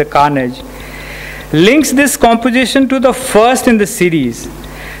during the carnage, links this composition to the first in the series.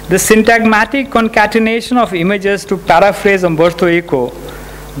 The syntagmatic concatenation of images, to paraphrase Umberto Eco,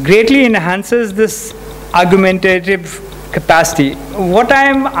 greatly enhances this argumentative capacity. What I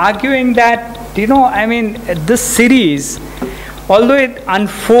am arguing that, this series, although it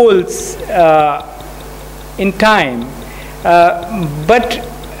unfolds in time, but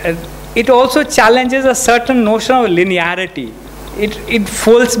it also challenges a certain notion of linearity. It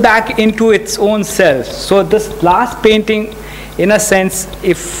folds back into its own self. So this last painting, in a sense,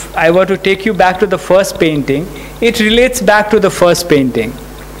 if I were to take you back to the first painting, it relates back to the first painting.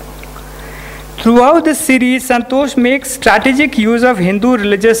 Throughout this series, Santosh makes strategic use of Hindu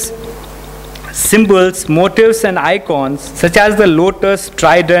religious symbols, motifs and icons such as the lotus,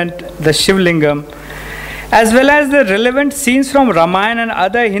 trident, the Shivlingam, as well as the relevant scenes from Ramayana and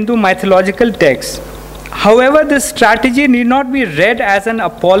other Hindu mythological texts. However, this strategy need not be read as an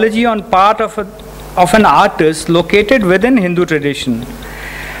apology on part of an artist located within Hindu tradition.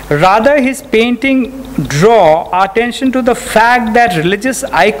 Rather, his painting draw attention to the fact that religious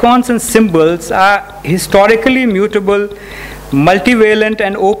icons and symbols are historically mutable, multivalent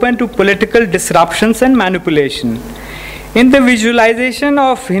and open to political disruptions and manipulation. In the visualization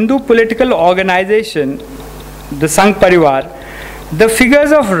of Hindu political organization, the Sangh Parivar, the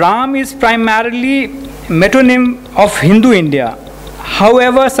figures of Ram is primarily metonym of Hindu India.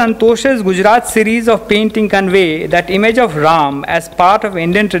 However, Santosh's Gujarat series of painting convey that image of Ram as part of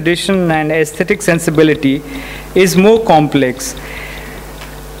Indian tradition and aesthetic sensibility is more complex.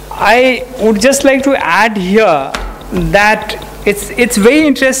 I would just like to add here that it's very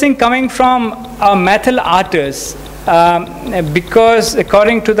interesting coming from a Maithil artist because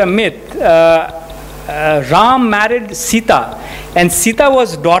according to the myth, Ram married Sita and Sita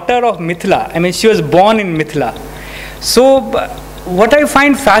was daughter of Mithila. She was born in Mithila. So what I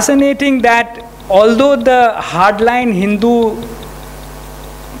find fascinating that although the hardline Hindu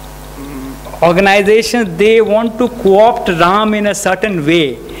organizations, they want to co-opt Ram in a certain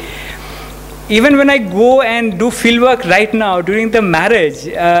way. Even when I go and do fieldwork right now during the marriage,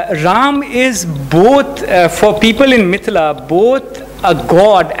 Ram is both, for people in Mithila, both a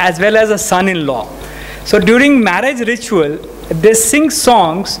god as well as a son-in-law. So during marriage ritual, they sing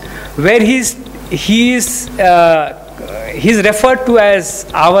songs where he's referred to as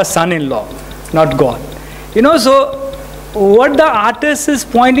our son-in-law, not God. So what the artist is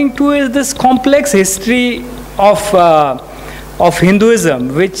pointing to is this complex history of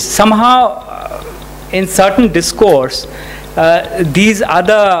Hinduism, which somehow in certain discourse, these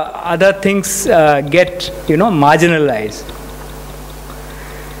other things get marginalized.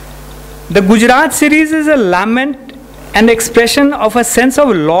 The Gujarat series is a lament and expression of a sense of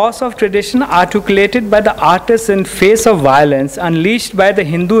loss of tradition articulated by the artist in face of violence unleashed by the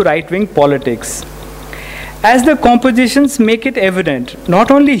Hindu right-wing politics. As the compositions make it evident,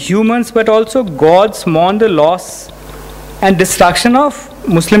 not only humans but also gods mourn the loss and destruction of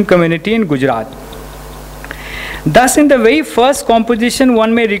Muslim community in Gujarat. Thus, in the very first composition,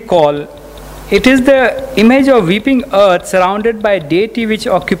 one may recall, it is the image of weeping earth surrounded by deity which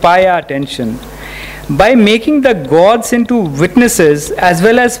occupy our attention. By making the gods into witnesses as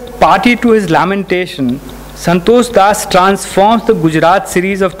well as party to his lamentation, Santosh Das transforms the Gujarat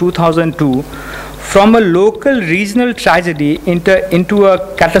series of 2002 from a local regional tragedy into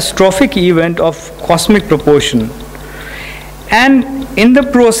a catastrophic event of cosmic proportion. And in the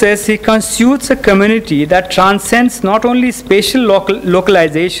process, he constitutes a community that transcends not only spatial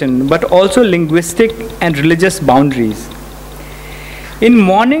localization but also linguistic and religious boundaries. In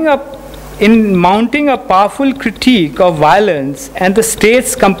mounting a powerful critique of violence and the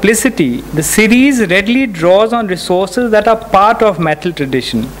state's complicity, the series readily draws on resources that are part of Maithil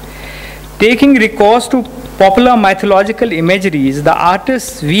tradition. Taking recourse to popular mythological imageries, the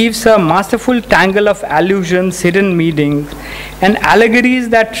artist weaves a masterful tangle of allusions, hidden meanings, and allegories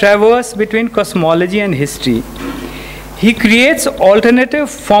that traverse between cosmology and history. He creates alternative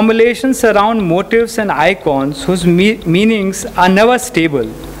formulations around motifs and icons whose meanings are never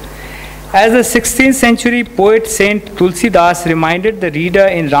stable. As the 16th century poet Saint Tulsidas reminded the reader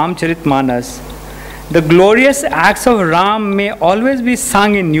in Ramcharitmanas, The glorious acts of Ram may always be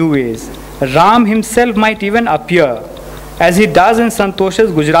sung in new ways. Ram himself might even appear, as he does in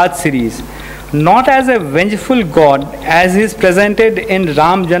Santosh's Gujarat series, not as a vengeful god as is presented in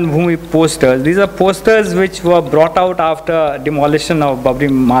Ram Janmabhoomi posters. These are posters which were brought out after demolition of Babri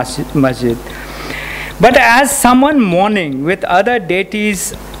Masjid. But as someone mourning with other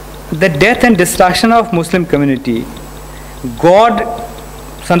deities the death and destruction of Muslim community. God,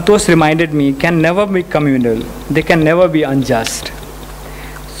 Santosh reminded me, can never be communal. They can never be unjust.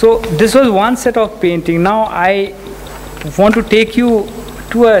 So this was one set of painting. Now I want to take you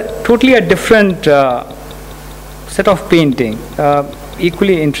to a totally different set of painting,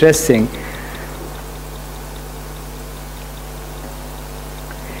 equally interesting.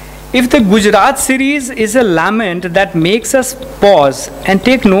 If the Gujarat series is a lament that makes us pause and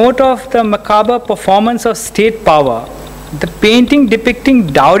take note of the macabre performance of state power, the painting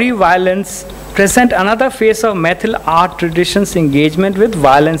depicting dowry violence present another face of Maithil art tradition's engagement with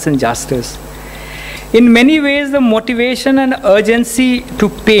violence and justice. In many ways, the motivation and urgency to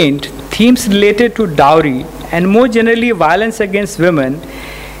paint themes related to dowry and more generally violence against women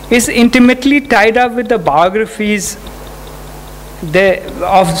is intimately tied up with the biographies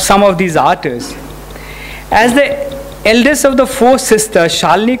of some of these artists. As the eldest of the four sisters,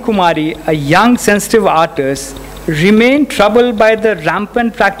 Shalini Kumari, a young sensitive artist, remained troubled by the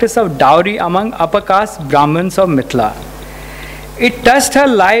rampant practice of dowry among upper caste Brahmins of Mithila. It touched her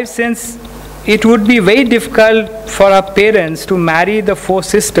life since it would be very difficult for her parents to marry the four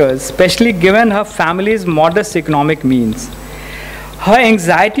sisters, especially given her family's modest economic means. Her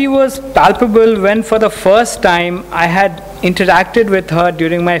anxiety was palpable when for the first time I had interacted with her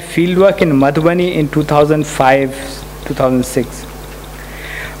during my fieldwork in Madhubani in 2005-2006.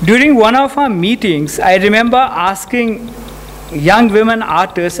 During one of our meetings, I remember asking young women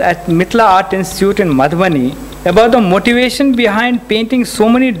artists at Mithila Art Institute in Madhubani about the motivation behind painting so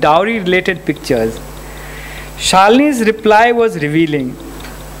many dowry-related pictures. Shalini's reply was revealing.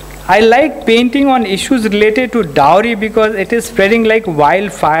 I like painting on issues related to dowry because it is spreading like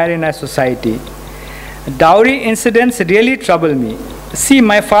wildfire in our society. Dowry incidents really trouble me. See,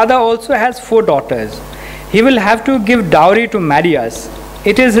 my father also has 4 daughters. He will have to give dowry to marry us.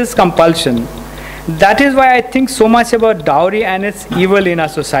 It is his compulsion. That is why I think so much about dowry and its evil in our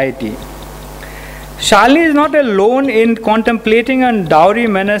society. Shalini is not alone in contemplating on dowry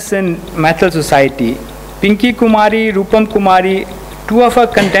menace in Maithil society. Pinky Kumari, Rupam Kumari, 2 of her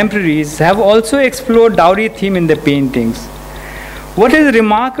contemporaries, have also explored dowry theme in their paintings. What is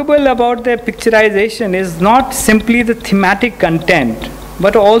remarkable about their picturization is not simply the thematic content,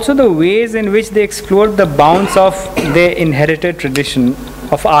 but also the ways in which they explored the bounds of their inherited tradition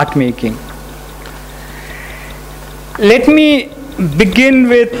of art making. Let me begin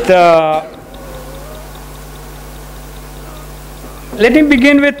with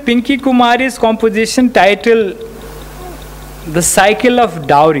Pinky Kumari's composition titled The Cycle of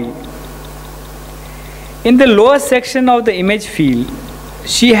Dowry. In the lower section of the image field,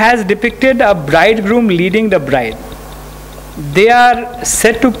 she has depicted a bridegroom leading the bride. They are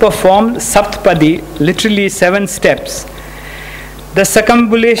set to perform Saptapadi, literally 7 steps, the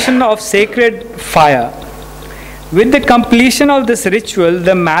circumambulation of sacred fire. With the completion of this ritual,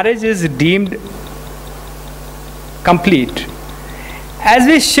 the marriage is deemed complete. As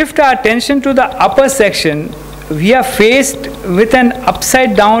we shift our attention to the upper section, we are faced with an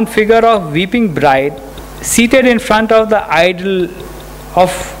upside-down figure of weeping bride seated in front of the idol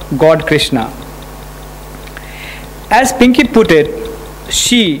of God Krishna. As Pinky put it,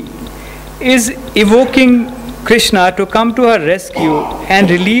 she is evoking Krishna to come to her rescue and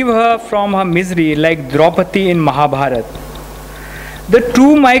relieve her from her misery like Draupadi in Mahabharata. The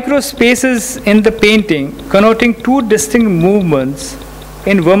 2 micro spaces in the painting, connoting 2 distinct movements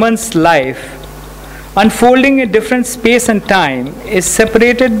in woman's life, unfolding in different space and time, is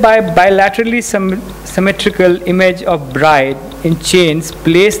separated by bilaterally symmetrical image of bride in chains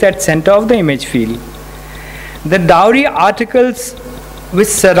placed at center of the image field. The dowry articles which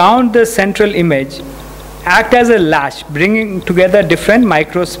surround the central image act as a lash, bringing together different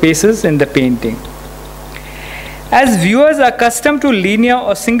micro spaces in the painting. As viewers are accustomed to linear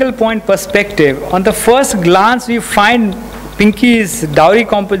or single point perspective, on the first glance we find Pinky's dowry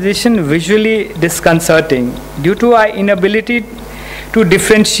composition visually disconcerting due to our inability to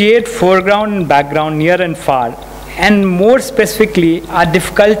differentiate foreground and background near and far, and more specifically our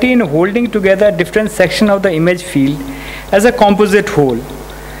difficulty in holding together different sections of the image field as a composite whole.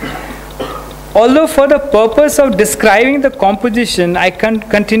 Although for the purpose of describing the composition, I can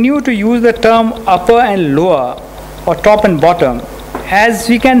continue to use the term upper and lower, or top and bottom, as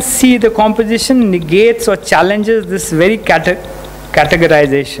we can see, the composition negates or challenges this very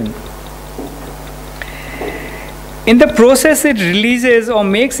categorization. In the process, it releases or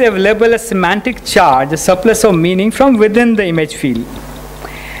makes available a semantic charge, a surplus of meaning from within the image field.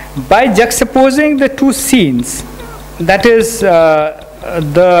 By juxtaposing the two scenes, that is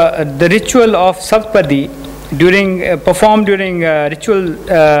the ritual of Saptapadi performed during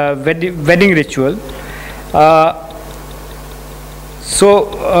wedding ritual.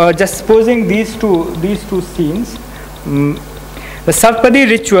 Just supposing these two scenes, the Saptapadi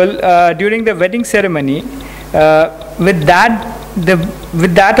ritual during the wedding ceremony, with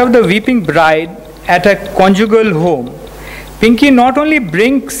that of the weeping bride at a conjugal home, Pinky not only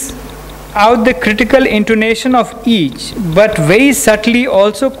brings out the critical intonation of each, but very subtly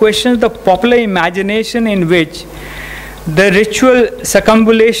also questions the popular imagination in which the ritual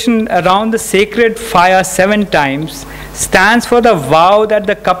circumambulation around the sacred fire 7 times stands for the vow that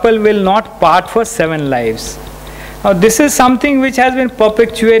the couple will not part for 7 lives. Now, this is something which has been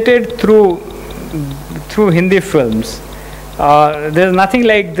perpetuated through Hindi films. There is nothing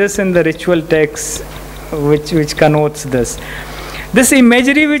like this in the ritual text which connotes this. This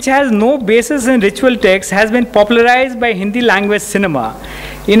imagery, which has no basis in ritual text, has been popularized by Hindi language cinema.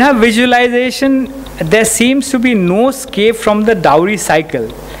 In her visualization, there seems to be no escape from the dowry cycle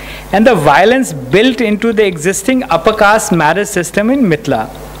and the violence built into the existing upper caste marriage system in Mithila.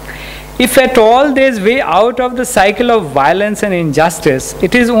 If at all there is way out of the cycle of violence and injustice,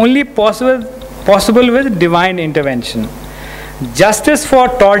 it is only possible with divine intervention. Justice for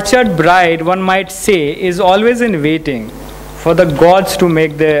tortured bride, one might say, is always in waiting for the gods to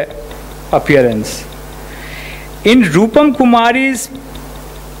make their appearance. In Rupam Kumari's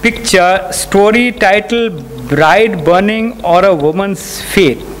picture story titled Bride Burning or a Woman's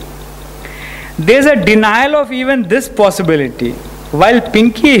Fate, there is a denial of even this possibility. While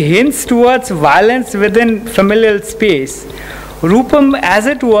Pinky hints towards violence within familial space, Rupam, as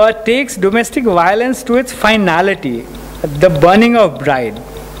it were, takes domestic violence to its finality, the burning of bride.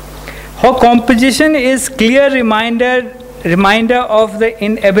 Her composition is clear reminder of the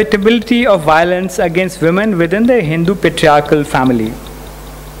inevitability of violence against women within the Hindu patriarchal family.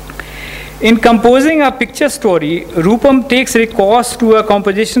 In composing a picture story, Rupam takes recourse to a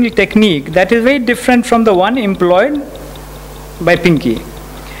compositional technique that is very different from the one employed by Pinky.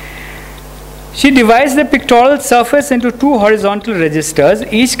 She divides the pictorial surface into 2 horizontal registers,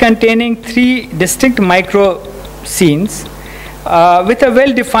 each containing 3 distinct micro scenes with a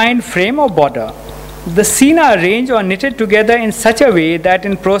well-defined frame or border. The scenes are arranged or knitted together in such a way that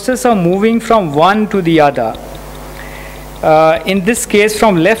in process of moving from one to the other, in this case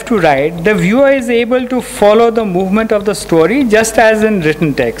from left to right, the viewer is able to follow the movement of the story just as in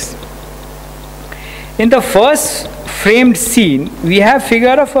written text. In the first framed scene, we have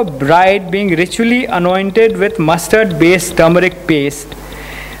figure of a bride being ritually anointed with mustard-based turmeric paste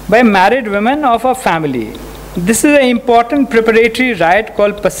by married women of a family. This is an important preparatory rite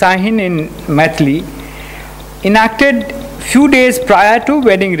called Pasahin in Maithil, enacted few days prior to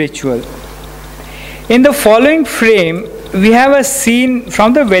wedding ritual. In the following frame, we have a scene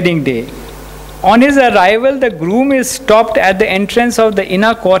from the wedding day. On his arrival, the groom is stopped at the entrance of the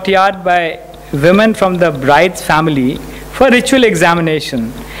inner courtyard by women from the bride's family for ritual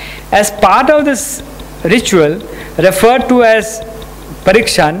examination. As part of this ritual, referred to as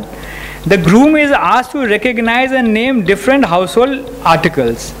parikshan, the groom is asked to recognize and name different household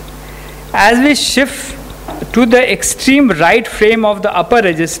articles. As we shift to the extreme right frame of the upper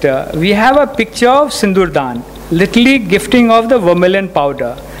register, we have a picture of Sindurdan, literally gifting of the vermilion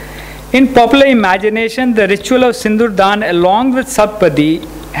powder. In popular imagination, the ritual of Sindurdan along with Saptapadi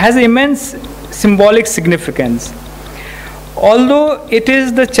has immense symbolic significance. Although it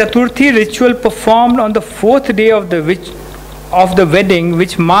is the Chaturthi ritual performed on the 4th day of the wedding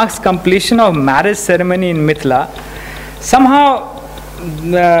which marks completion of marriage ceremony in Mithila, somehow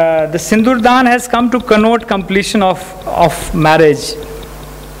the Sindurdan has come to connote completion of marriage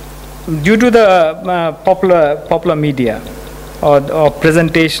due to the popular media or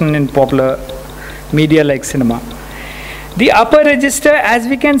presentation in popular media like cinema. The upper register, as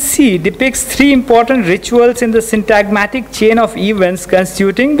we can see, depicts 3 important rituals in the syntagmatic chain of events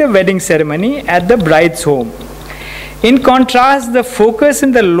constituting the wedding ceremony at the bride's home. In contrast, the focus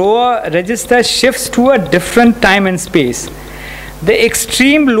in the lower register shifts to a different time and space. The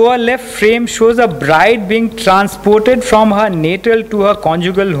extreme lower left frame shows a bride being transported from her natal to her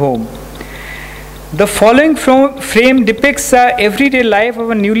conjugal home. The following frame depicts the everyday life of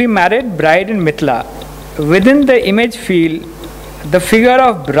a newly married bride in Mithila. Within the image field, the figure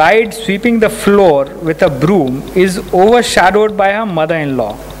of bride sweeping the floor with a broom is overshadowed by her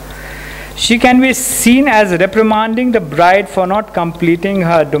mother-in-law. She can be seen as reprimanding the bride for not completing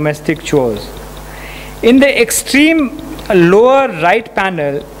her domestic chores. In the extreme lower right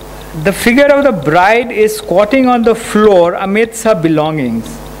panel, the figure of the bride is squatting on the floor amidst her belongings.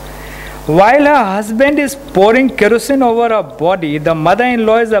 While her husband is pouring kerosene over her body, the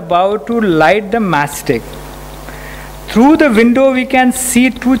mother-in-law is about to light the matchstick. Through the window, we can see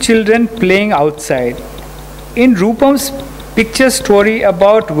two children playing outside. In Rupam's picture story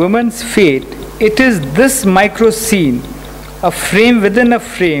about women's fate, it is this micro scene, a frame within a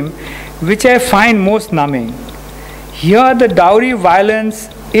frame, which I find most numbing. Here, the dowry violence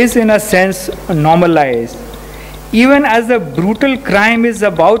is in a sense normalized. Even as the brutal crime is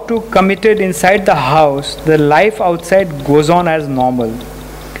about to be committed inside the house, the life outside goes on as normal.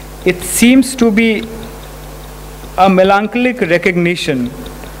 It seems to be a melancholic recognition.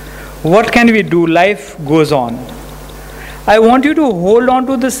 What can we do? Life goes on. I want you to hold on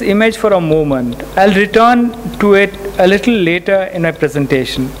to this image for a moment. I'll return to it a little later in my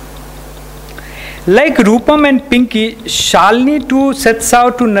presentation. Like Rupam and Pinky, Shalini too sets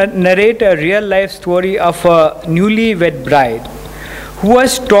out to narrate a real-life story of a newlywed bride who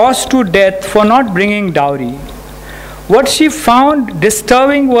was tossed to death for not bringing dowry. What she found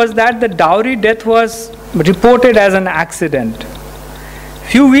disturbing was that the dowry death was reported as an accident.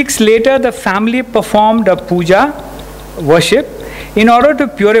 Few weeks later, the family performed a puja, worship, in order to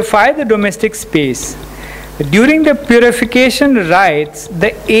purify the domestic space. During the purification rites,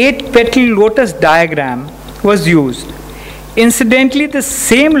 the 8-petal lotus diagram was used. Incidentally, the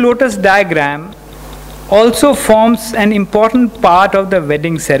same lotus diagram also forms an important part of the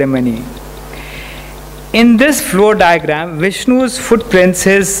wedding ceremony. In this flow diagram, Vishnu's footprints,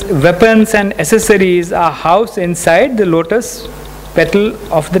 his weapons and accessories are housed inside the lotus petal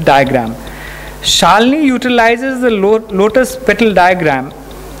of the diagram. Shalini utilizes the lotus petal diagram,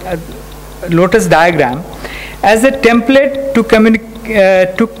 as a template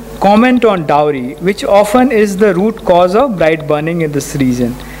to comment on dowry, which often is the root cause of bride burning in this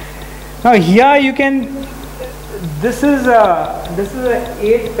region. Now here you can, this is a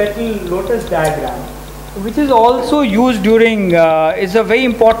 8-petal lotus diagram, which is also used during, is a very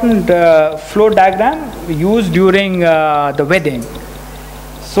important flow diagram used during the wedding.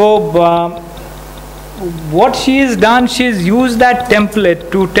 So what she has done, she has used that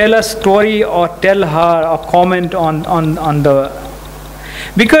template to tell a story or tell her or comment on the,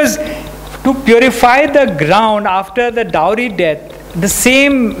 because to purify the ground after the dowry death, the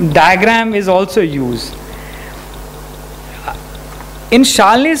same diagram is also used. In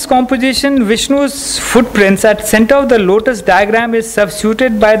Shalini's composition, Vishnu's footprints at center of the lotus diagram is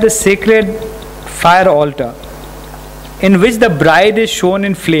substituted by the sacred fire altar, in which the bride is shown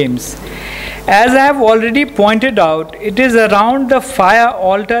in flames. As I have already pointed out, it is around the fire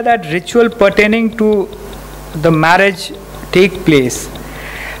altar that ritual pertaining to the marriage take place.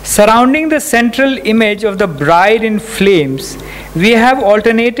 Surrounding the central image of the bride in flames, we have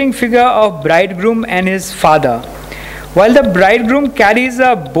alternating figure of bridegroom and his father. While the bridegroom carries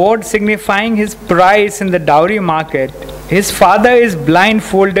a board signifying his price in the dowry market, his father is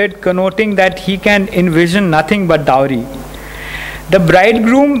blindfolded, connoting that he can envision nothing but dowry. The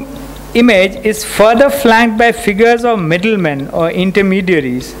bridegroom image is further flanked by figures of middlemen or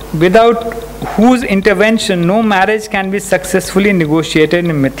intermediaries, without whose intervention no marriage can be successfully negotiated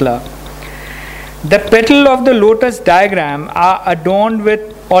in Mithila. The petal of the lotus diagram are adorned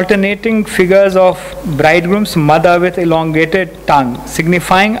with alternating figures of bridegroom's mother with elongated tongue,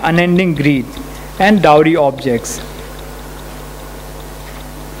 signifying unending greed, and dowry objects.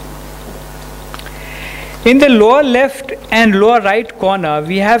 In the lower left and lower right corner,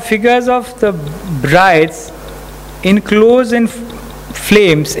 we have figures of the brides enclosed in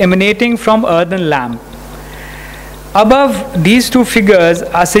flames emanating from earthen lamp. Above these two figures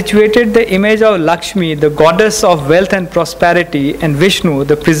are situated the image of Lakshmi, the goddess of wealth and prosperity, and Vishnu,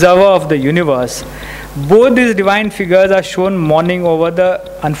 the preserver of the universe. Both these divine figures are shown mourning over the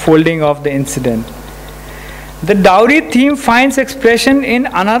unfolding of the incident. The dowry theme finds expression in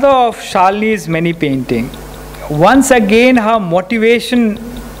another of Shalini's many paintings. Once again, her motivation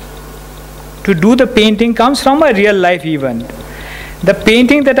to do the painting comes from a real life event. The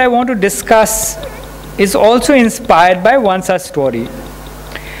painting that I want to discuss is also inspired by one such story.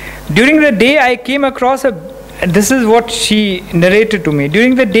 During the day I came across this is what she narrated to me.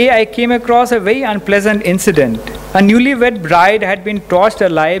 During the day I came across a very unpleasant incident. A newlywed bride had been tossed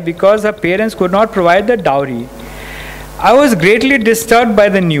alive because her parents could not provide the dowry. I was greatly disturbed by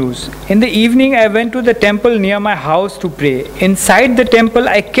the news. In the evening, I went to the temple near my house to pray. Inside the temple,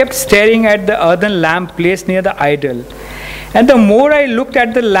 I kept staring at the earthen lamp placed near the idol. And the more I looked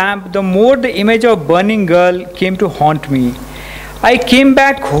at the lamp, the more the image of burning girl came to haunt me. I came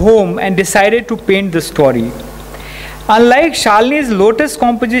back home and decided to paint the story. Unlike Shalini's lotus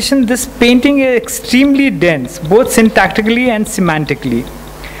composition, this painting is extremely dense, both syntactically and semantically.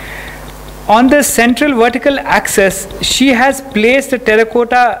 On the central vertical axis, she has placed a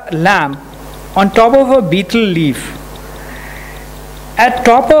terracotta lamp on top of a beetle leaf. At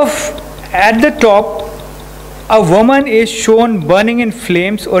the top, a woman is shown burning in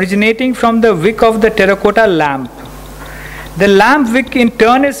flames originating from the wick of the terracotta lamp. The lamp wick in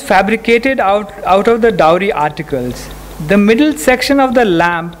turn is fabricated out of the dowry articles. The middle section of the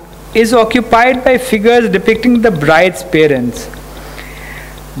lamp is occupied by figures depicting the bride's parents.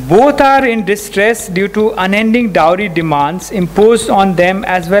 Both are in distress due to unending dowry demands imposed on them,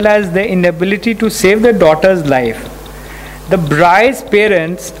 as well as the inability to save the daughter's life. The bride's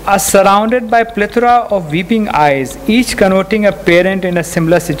parents are surrounded by a plethora of weeping eyes, each connoting a parent in a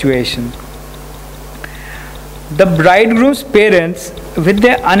similar situation. The bridegroom's parents, with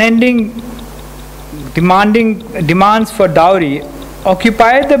their unending demands for dowry,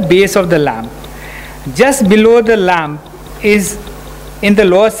 occupy the base of the lamp. Just below the lamp is, in the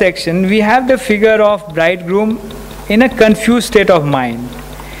lower section, we have the figure of bridegroom in a confused state of mind.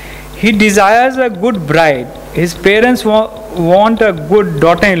 He desires a good bride. His parents want a good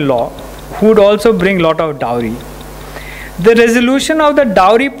daughter-in-law who would also bring a lot of dowry. The resolution of the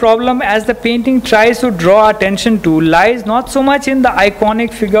dowry problem, as the painting tries to draw attention to, lies not so much in the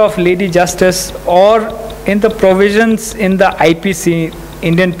iconic figure of Lady Justice or in the provisions in the IPC,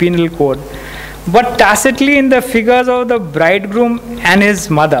 Indian Penal Code, but tacitly in the figures of the bridegroom and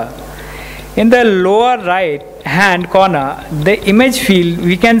his mother. In the lower right hand corner, the image field,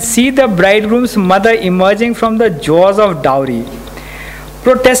 we can see the bridegroom's mother emerging from the jaws of dowry,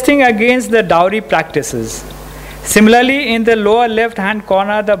 protesting against the dowry practices. Similarly, in the lower left hand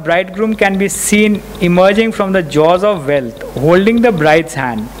corner, the bridegroom can be seen emerging from the jaws of wealth, holding the bride's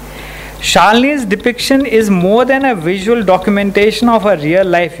hand. Shalini's depiction is more than a visual documentation of a real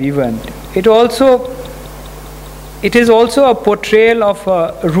life event. It is also a portrayal of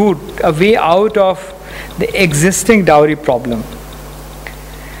a route, a way out of the existing dowry problem.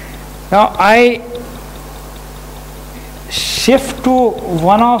 Now I shift to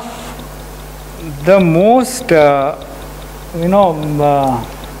one of the most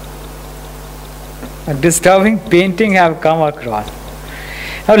disturbing painting I have come across.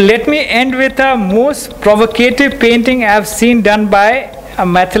 Now let me end with a most provocative painting I have seen done by a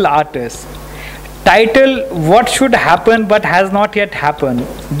Maithil artist. Title, What Should Happen But Has Not Yet Happened.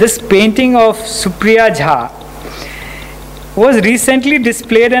 This painting of Supriya Jha was recently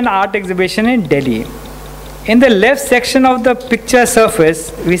displayed in an art exhibition in Delhi. In the left section of the picture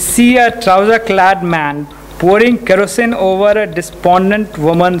surface, we see a trouser-clad man pouring kerosene over a despondent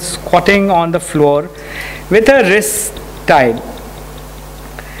woman squatting on the floor with her wrists tied.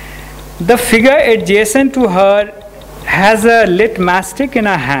 The figure adjacent to her has a lit mastic in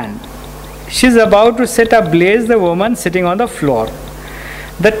her hand. She is about to set ablaze the woman sitting on the floor.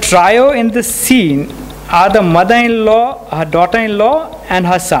 The trio in the scene are the mother-in-law, her daughter-in-law, and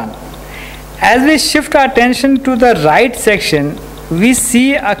her son. As we shift our attention to the right section, we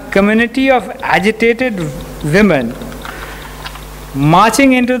see a community of agitated women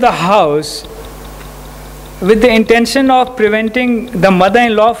marching into the house with the intention of preventing the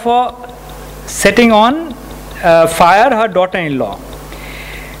mother-in-law for setting on fire her daughter-in-law.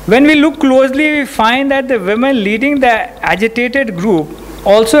 When we look closely, we find that the woman leading the agitated group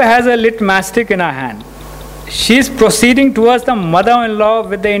also has a lit mastic in her hand. She is proceeding towards the mother-in-law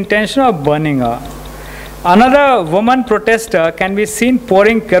with the intention of burning her. Another woman protester can be seen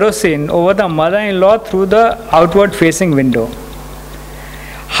pouring kerosene over the mother-in-law through the outward-facing window.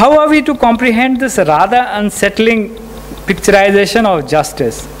 How are we to comprehend this rather unsettling picturization of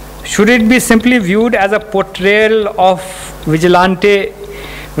justice? Should it be simply viewed as a portrayal of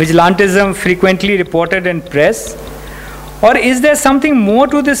vigilantism frequently reported in press? Or is there something more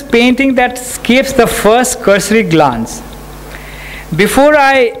to this painting that escapes the first cursory glance? Before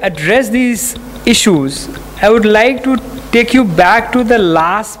I address these issues, I would like to take you back to the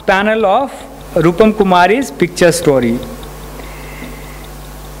last panel of Rupam Kumari's picture story.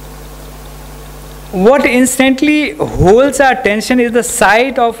 What instantly holds our attention is the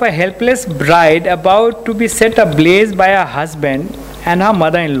sight of a helpless bride about to be set ablaze by her husband and her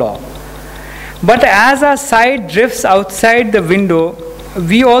mother-in-law. But as our sight drifts outside the window,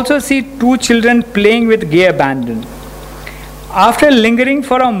 we also see two children playing with gay abandon. After lingering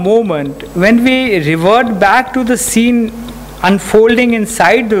for a moment, when we revert back to the scene unfolding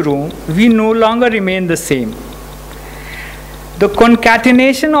inside the room, we no longer remain the same. The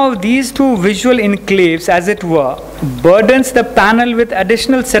concatenation of these two visual enclaves, as it were, burdens the panel with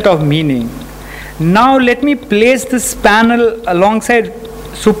additional set of meaning. Now let me place this panel alongside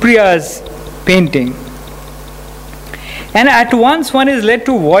Supriya's painting. And at once one is led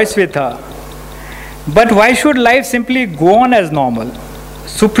to voice with her. But why should life simply go on as normal?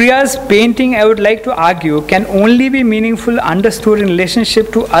 Supriya's painting, I would like to argue, can only be meaningful understood in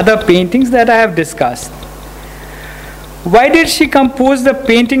relationship to other paintings that I have discussed. Why did she compose the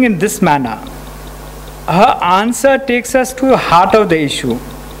painting in this manner? Her answer takes us to the heart of the issue.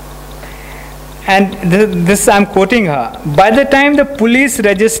 And this I'm quoting her. By the time the police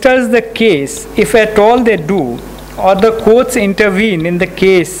registers the case, if at all they do, or the courts intervene in the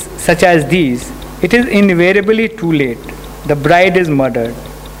case such as these, it is invariably too late. The bride is murdered.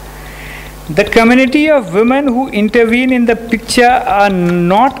 The community of women who intervene in the picture are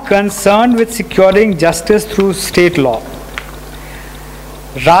not concerned with securing justice through state law.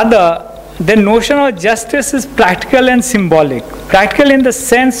 Rather, the notion of justice is practical and symbolic. Practical in the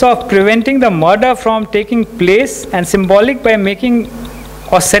sense of preventing the murder from taking place, and symbolic by making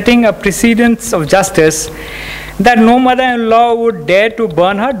or setting a precedence of justice that no mother-in-law would dare to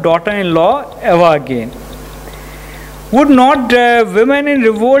burn her daughter-in-law ever again. Would not women in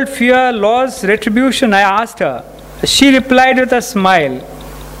revolt fear law's retribution? I asked her. She replied with a smile,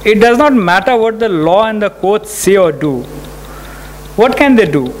 it does not matter what the law and the courts say or do. What can they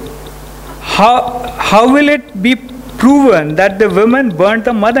do? How will it be proven that the women burnt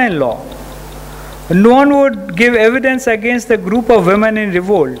the mother-in-law? No one would give evidence against the group of women in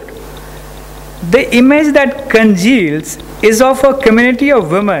revolt. The image that congeals is of a community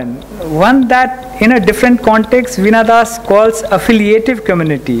of women, one that in a different context Vinadas calls affiliative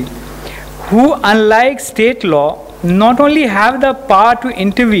community, who unlike state law not only have the power to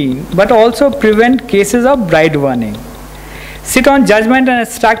intervene but also prevent cases of bride burning, sit on judgment and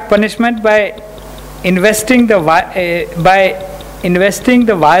extract punishment by investing the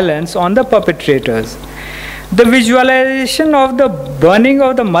violence on the perpetrators. The visualization of the burning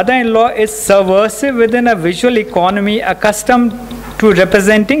of the mother-in-law is subversive within a visual economy accustomed to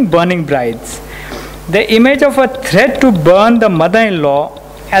representing burning brides. The image of a threat to burn the mother-in-law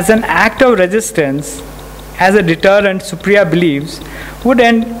as an act of resistance, as a deterrent, Supriya believes, would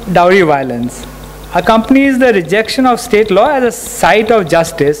end dowry violence, accompanies the rejection of state law as a site of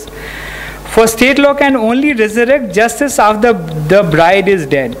justice, for state law can only resurrect justice after the bride is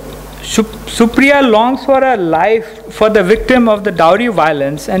dead. Supriya longs for a life for the victim of the dowry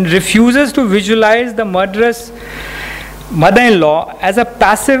violence and refuses to visualize the murderous mother-in-law as a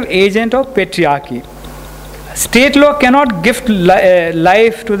passive agent of patriarchy. State law cannot gift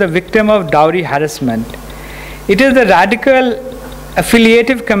life to the victim of dowry harassment. It is the radical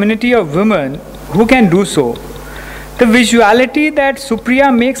affiliative community of women who can do so. The visuality that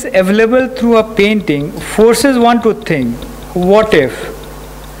Supriya makes available through a painting forces one to think, what if?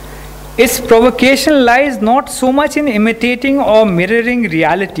 Its provocation lies not so much in imitating or mirroring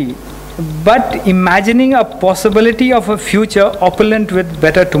reality, but imagining a possibility of a future opulent with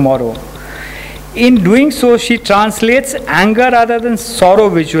better tomorrow. In doing so, she translates anger rather than sorrow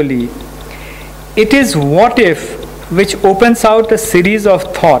visually. It is what if which opens out a series of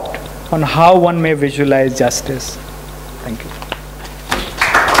thought on how one may visualize justice. Thank you.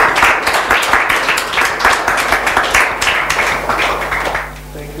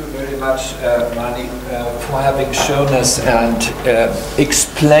 Thank you very much, Mani, for having shown us and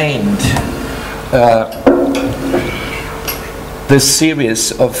explained this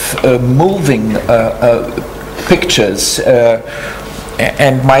series of moving pictures.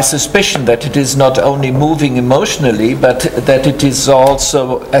 And my suspicion that it is not only moving emotionally, but that it is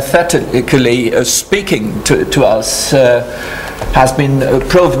also aesthetically speaking to us has been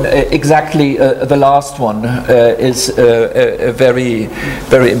proven. Exactly the last one is a very,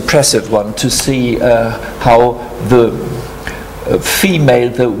 very impressive one, to see how the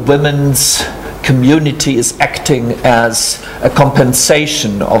women's community is acting as a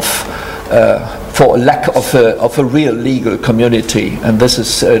compensation of for a lack of a real legal community, and this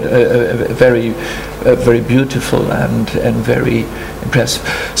is a very very beautiful and very impressive.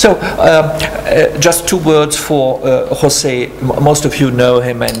 So just 2 words for Jose. Most of you know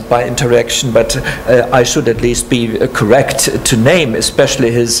him and by interaction, but I should at least be correct to name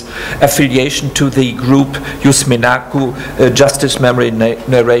especially his affiliation to the group Yusminaku, Justice, Memory,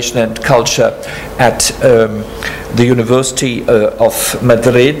 Narration and Culture at the University of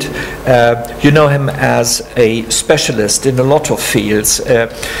Madrid. You know him as a specialist in a lot of fields.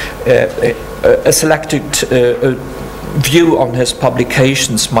 A selected view on his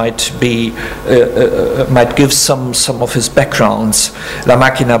publications might give some of his backgrounds. La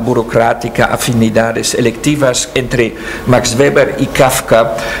máquina burocrática, afinidades electivas entre Max Weber y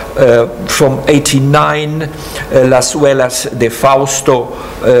Kafka, from 89, Las Huellas de Fausto,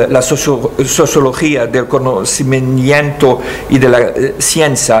 la sociología del conocimiento y de la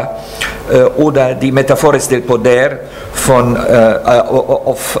ciencia, oder Die Metaphores del Poder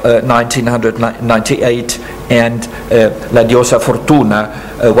of 1998, and La Diosa Fortuna,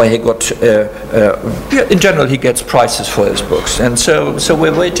 where he got, in general, he gets prizes for his books. And so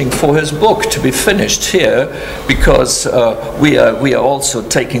we're waiting for his book to be finished here, because we are also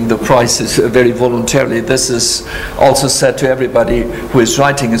taking the prizes very voluntarily. This is also said to everybody who is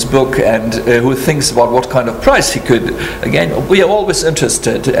writing his book and who thinks about what kind of prize he could. Again, we are always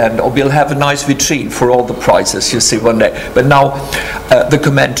interested, and we'll have a nice vitrine for all the prizes, you see, one day. But now, the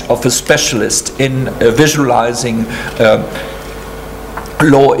comment of a specialist in visualizing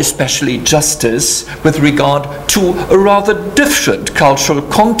law, especially justice, with regard to a rather different cultural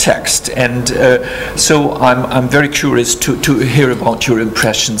context. And so I'm very curious to hear about your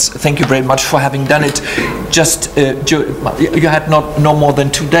impressions. Thank you very much for having done it. Just, you had no more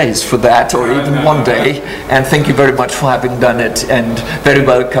than 2 days for that, or even 1 day. And thank you very much for having done it, and very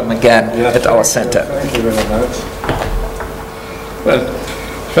welcome again at our center. Thank you very much. Well,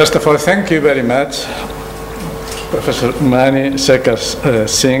 first of all, thank you very much, Professor Mani Shekhar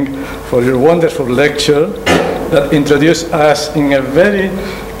Singh, for your wonderful lecture that introduced us in a very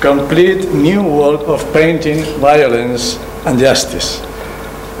complete new world of painting, violence, and justice.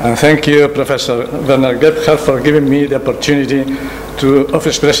 And thank you, Professor Werner Gebhardt, for giving me the opportunity of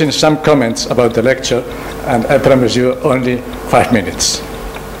expressing some comments about the lecture, and I promise you only 5 minutes.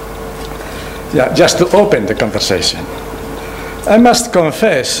 Yeah, just to open the conversation. I must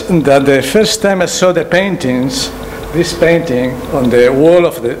confess that the first time I saw the paintings, this painting on the wall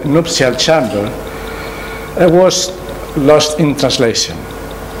of the nuptial chamber, I was lost in translation,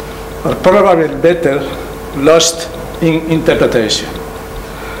 or probably better, lost in interpretation.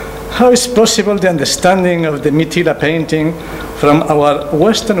 How is possible the understanding of the Mithila painting from our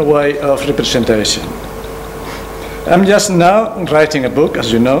Western way of representation? I'm just now writing a book,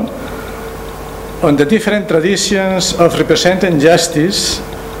 as you know, on the different traditions of representing justice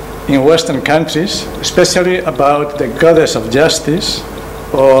in Western countries, especially about the goddess of justice,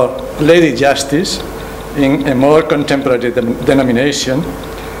 or Lady Justice, in a more contemporary denomination,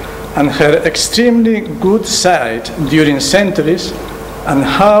 and her extremely good side during centuries, and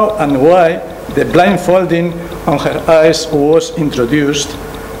how and why the blindfolding on her eyes was introduced,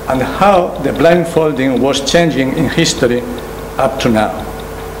 and how the blindfolding was changing in history up to now.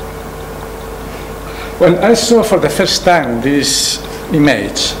 When I saw for the first time this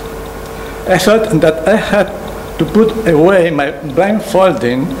image, I thought that I had to put away my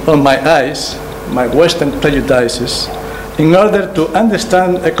blindfolding on my eyes, my Western prejudices, in order to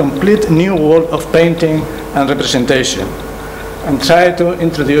understand a complete new world of painting and representation, and try to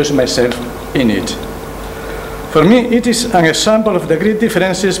introduce myself in it. For me, it is an example of the great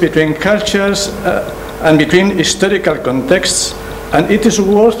differences between cultures and between historical contexts, and it is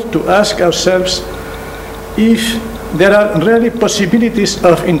worth to ask ourselves if there are really possibilities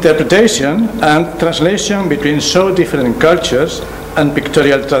of interpretation and translation between so different cultures and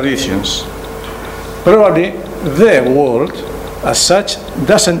pictorial traditions. Probably the world as such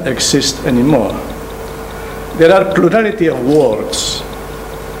doesn't exist anymore. There are plurality of worlds.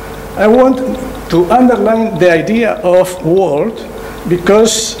 I want to underline the idea of world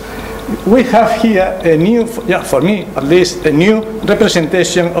because we have here a new, for me at least, a new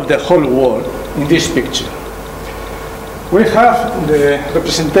representation of the whole world in this picture. We have the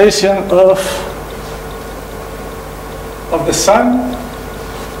representation of the sun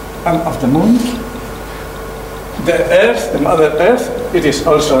and of the moon, the earth, the mother earth. It is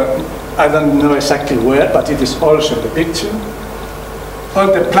also, I don't know exactly where, but it is also the picture.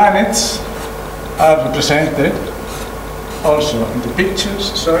 All the planets are represented also in the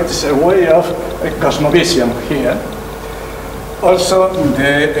pictures, so it is a way of a cosmovision here. Also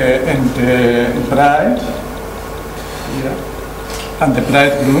the bride here, and the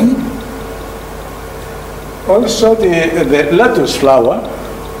bridegroom, also the lotus flower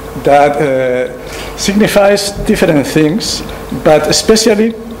that signifies different things, but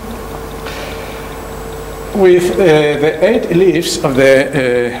especially with the 8 leaves of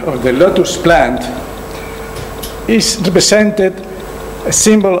the lotus plant is represented a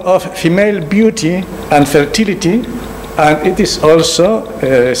symbol of female beauty and fertility, and it is also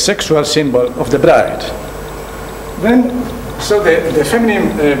a sexual symbol of the bride. Then, so the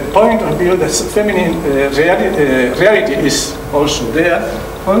feminine point of view, the feminine reality is also there.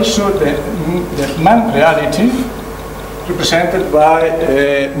 Also the man reality, represented by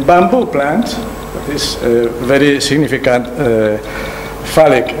a bamboo plant, that is a very significant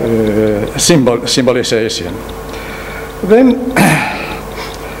phallic symbolization. Then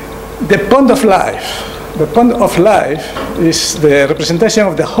the pond of life. The pond of life is the representation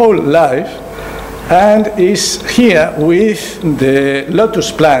of the whole life, and is here with the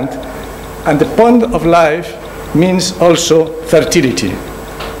lotus plant, and the pond of life means also fertility.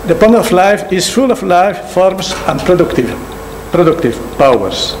 The pond of life is full of life forms and productive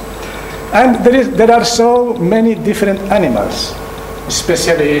powers. And there are so many different animals,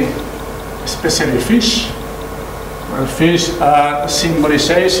 especially fish. Well, fish are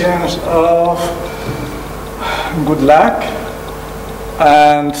symbolizations of good luck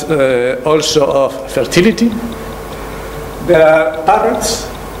and also of fertility. There are parrots,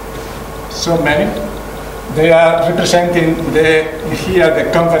 so many. They are representing the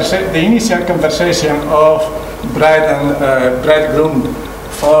initial conversation of bride and bridegroom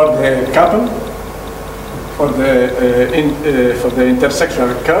for the couple, for the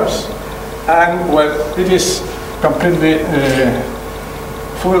intersexual course, and well, it is completely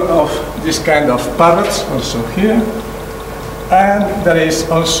full of this kind of parrots also here, and there is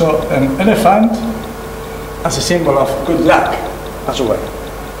also an elephant as a symbol of good luck as well.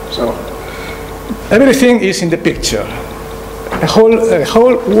 So everything is in the picture. A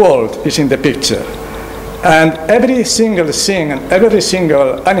whole world is in the picture. And every single thing, and every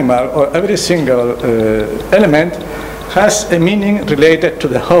single animal, or every single element has a meaning related to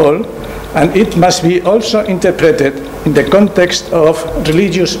the whole, and it must be also interpreted in the context of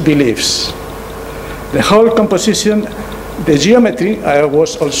religious beliefs. The whole composition, the geometry, I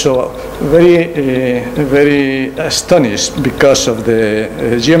was also very astonished because of the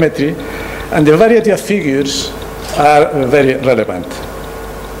geometry, and the variety of figures are very relevant.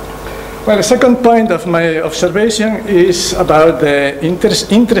 Well, the second point of my observation is about the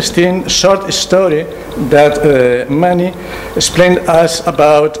interesting short story that Mani explained us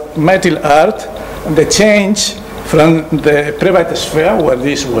about Maithil art and the change from the private sphere where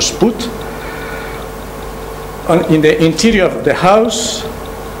this was put in the interior of the house,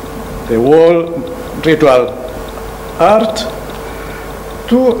 the wall ritual art,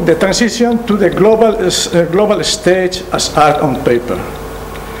 to the transition to the global stage as art on paper.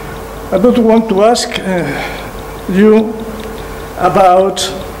 I would want to ask you about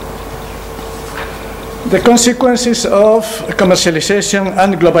the consequences of commercialization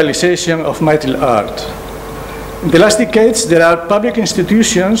and globalization of Maithil art. In the last decades, there are public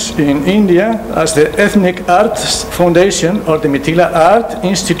institutions in India, as the Ethnic Arts Foundation or the Mithila Art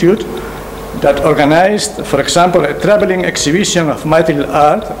Institute, that organized, for example, a traveling exhibition of Maithil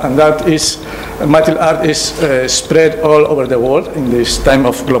art, and that is, Maithil art is spread all over the world in this time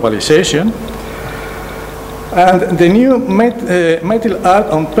of globalization. And the new Maithil art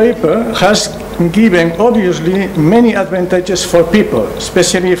on paper has given, obviously, many advantages for people,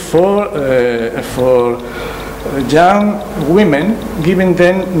 especially for young women, giving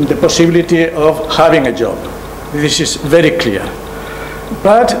them the possibility of having a job. This is very clear.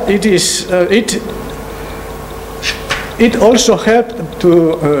 But it also helped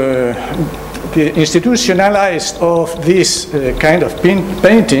to the institutionalized of this kind of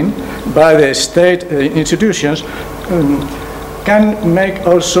painting by the state institutions can make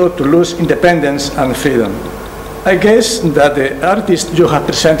also to lose independence and freedom. I guess that the artists you have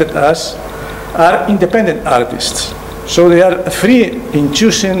presented us are independent artists. So they are free in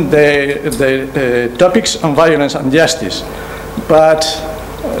choosing the topics on violence and justice. But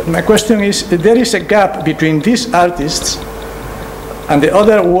my question is, there is a gap between these artists and the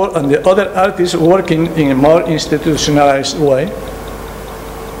other artists working in a more institutionalized way.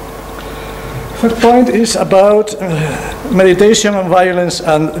 Third point is about meditation on violence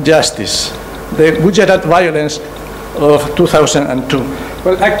and justice, the Gujarat violence of 2002.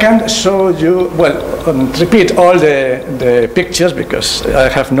 Well, I can't show you, repeat all the pictures because I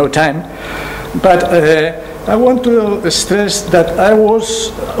have no time, but I want to stress that I was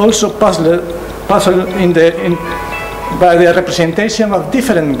also puzzled by the representation of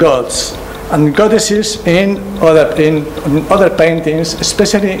different gods and goddesses in other paintings,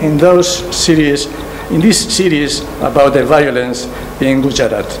 especially in those series, in this series about the violence in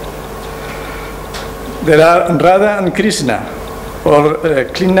Gujarat. There are Radha and Krishna, or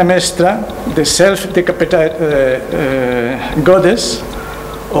Clytemnestra, the self-decapitated goddess,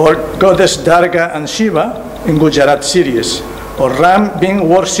 or goddess Durga and Shiva in Gujarat series, or Ram being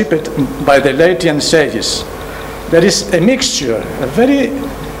worshipped by the Latian sages. There is a mixture, a very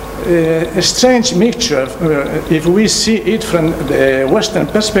strange mixture, if we see it from the Western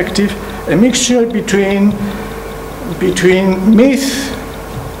perspective, a mixture between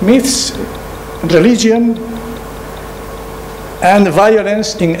myths, religion, and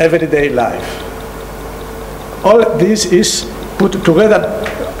violence in everyday life. All this is put together.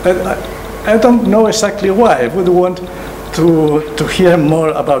 I don't know exactly why. I would want to hear more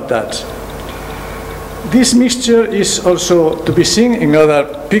about that. This mixture is also to be seen in other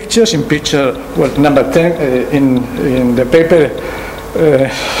pictures, in picture number 10 in the paper.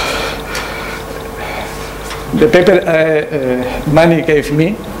 The paper Mani gave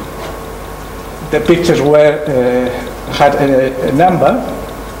me, the pictures had a number,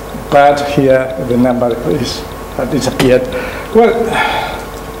 but here the number had disappeared. Well,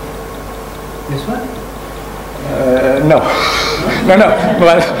 this one? No.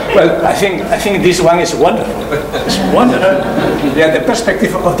 Well, I think this one is wonderful. It's wonderful. Yeah, the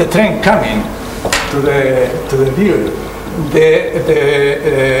perspective of the train coming to the view, the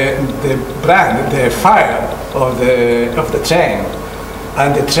brand, the fire of the train,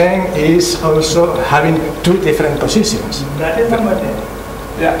 and the train is also having two different positions. That is number 10.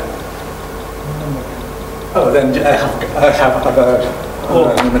 Yeah. Oh, then I have other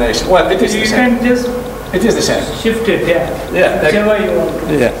illumination. Well, it is the same. You can just it is the same. Shift it, yeah. Yeah. Whichever you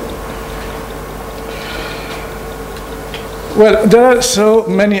want. Yeah. Well, there are so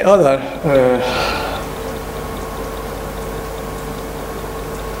many other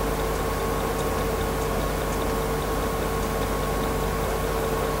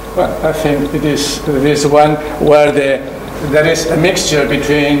well, I think it is this one where there is a mixture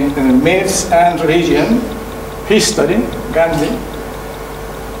between myths and religion, history, Gandhi.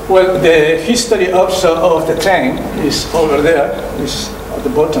 Well, the history also of the train is over there, is at the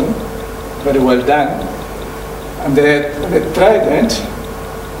bottom, very well done. And the trident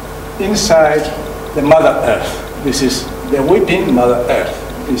inside the Mother Earth. This is the weeping Mother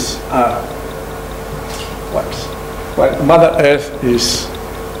Earth. These are what? Well, Mother Earth is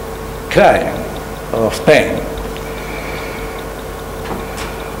crying of pain.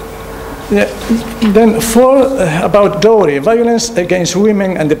 Yeah. Then about dowry, violence against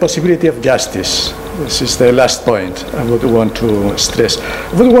women and the possibility of justice. This is the last point I would want to stress.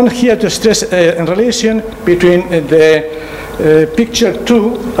 I would want here to stress in relation between the picture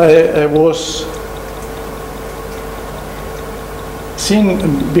 2 I was seen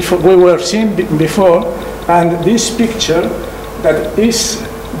before, we were seen before, and this picture that is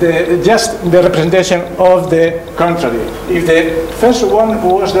just the representation of the contrary. If the first one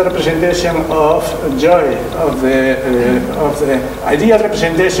was the representation of joy, of the ideal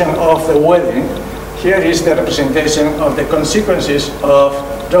representation of the wedding, here is the representation of the consequences of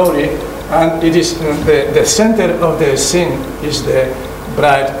dowry, and it is the center of the scene is the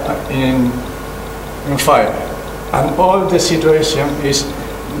bride in fire, and all the situation is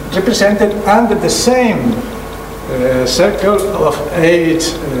represented under the same circle of 8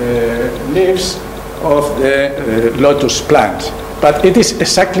 leaves of the lotus plant, but it is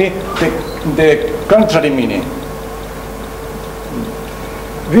exactly the contrary meaning.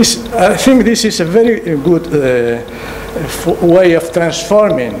 I think this is a very good way of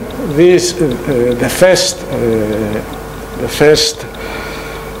transforming this the first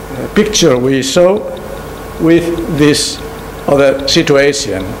picture we saw with this other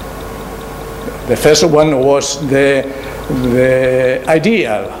situation. The first one was the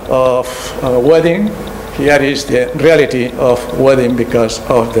ideal of a wedding. Here is the reality of wedding because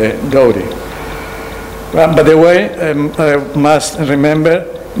of the dowry. By the way, I must remember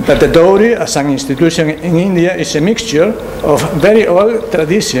that the dowry as an institution in India is a mixture of very old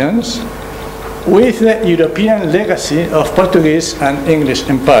traditions with the European legacy of Portuguese and English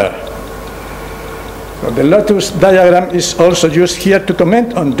empire. The lotus diagram is also used here to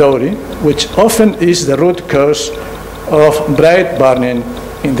comment on dowry, which often is the root cause of bride burning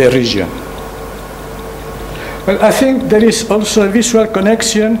in the region. Well, I think there is also a visual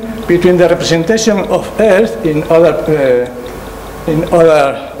connection between the representation of Earth in other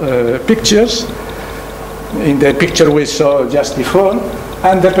pictures, in the picture we saw just before,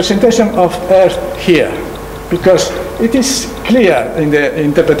 and the representation of Earth here, because it is clear in the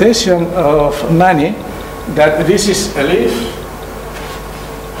interpretation of Mani that this is a leaf.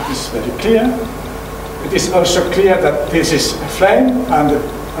 It is very clear. It is also clear that this is a flame,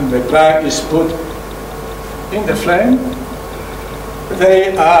 and the bride is put in the flame.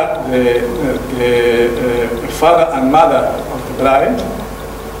 They are the father and mother of the bride,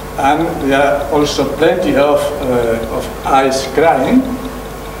 and there are also plenty of eyes crying.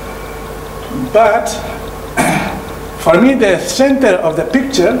 But for me, the center of the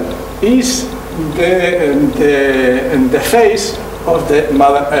picture is the face of the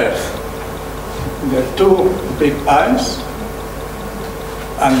Mother Earth. The two big eyes,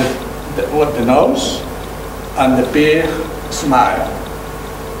 and the nose, and the big smile.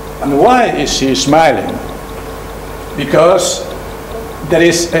 And why is she smiling? Because there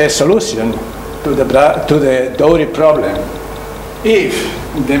is a solution to the dowry problem. If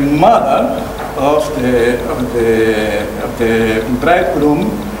the mother of the bridegroom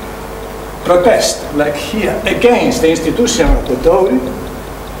protests, like here, against the institution of the dowry,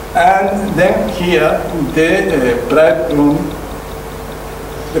 and then here the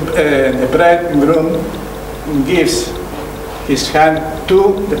bridegroom gives his hand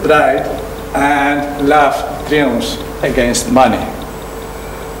to the bride, and love triumphs against money.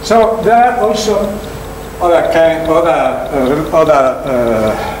 So there are also other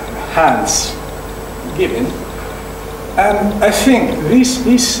hands given, and I think this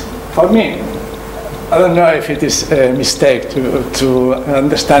is, for me, I don't know if it is a mistake to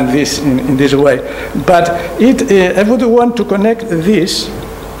understand this in this way, but I would want to connect this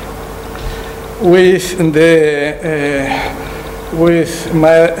with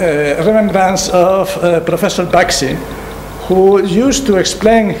my remembrance of Professor Baxi, who used to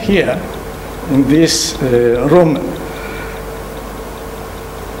explain here in this room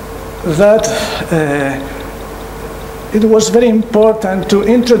that it was very important to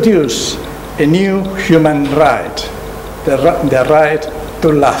introduce a new human right, the right to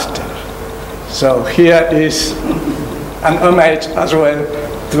laughter. So here is an homage as well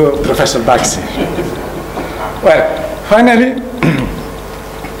to Professor Baxi. Well, finally,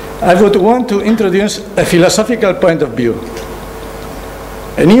 I would want to introduce a philosophical point of view,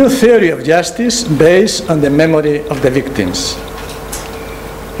 a new theory of justice based on the memory of the victims.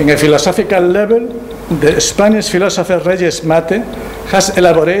 In a philosophical level, the Spanish philosopher Reyes Mate has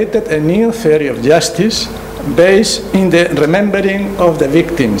elaborated a new theory of justice based in the remembering of the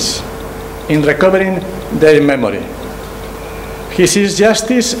victims, in recovering their memory. He sees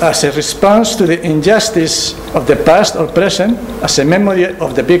justice as a response to the injustice of the past or present, as a memory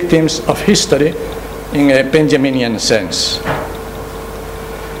of the victims of history in a Benjaminian sense.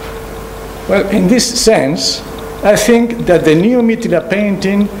 Well, in this sense, I think that the new Mithila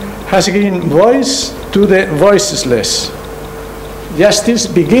painting has given voice to the voiceless. Justice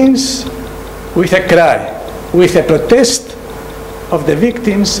begins with a cry, with a protest of the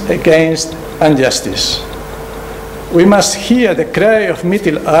victims against injustice. We must hear the cry of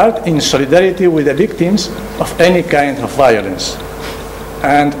Mithil art in solidarity with the victims of any kind of violence.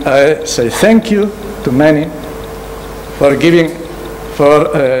 And I say thank you to Mani for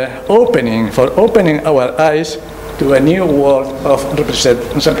opening our eyes to a new world of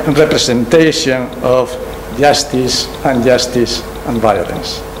representation of justice, injustice, and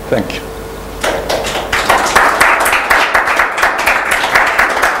violence. Thank you.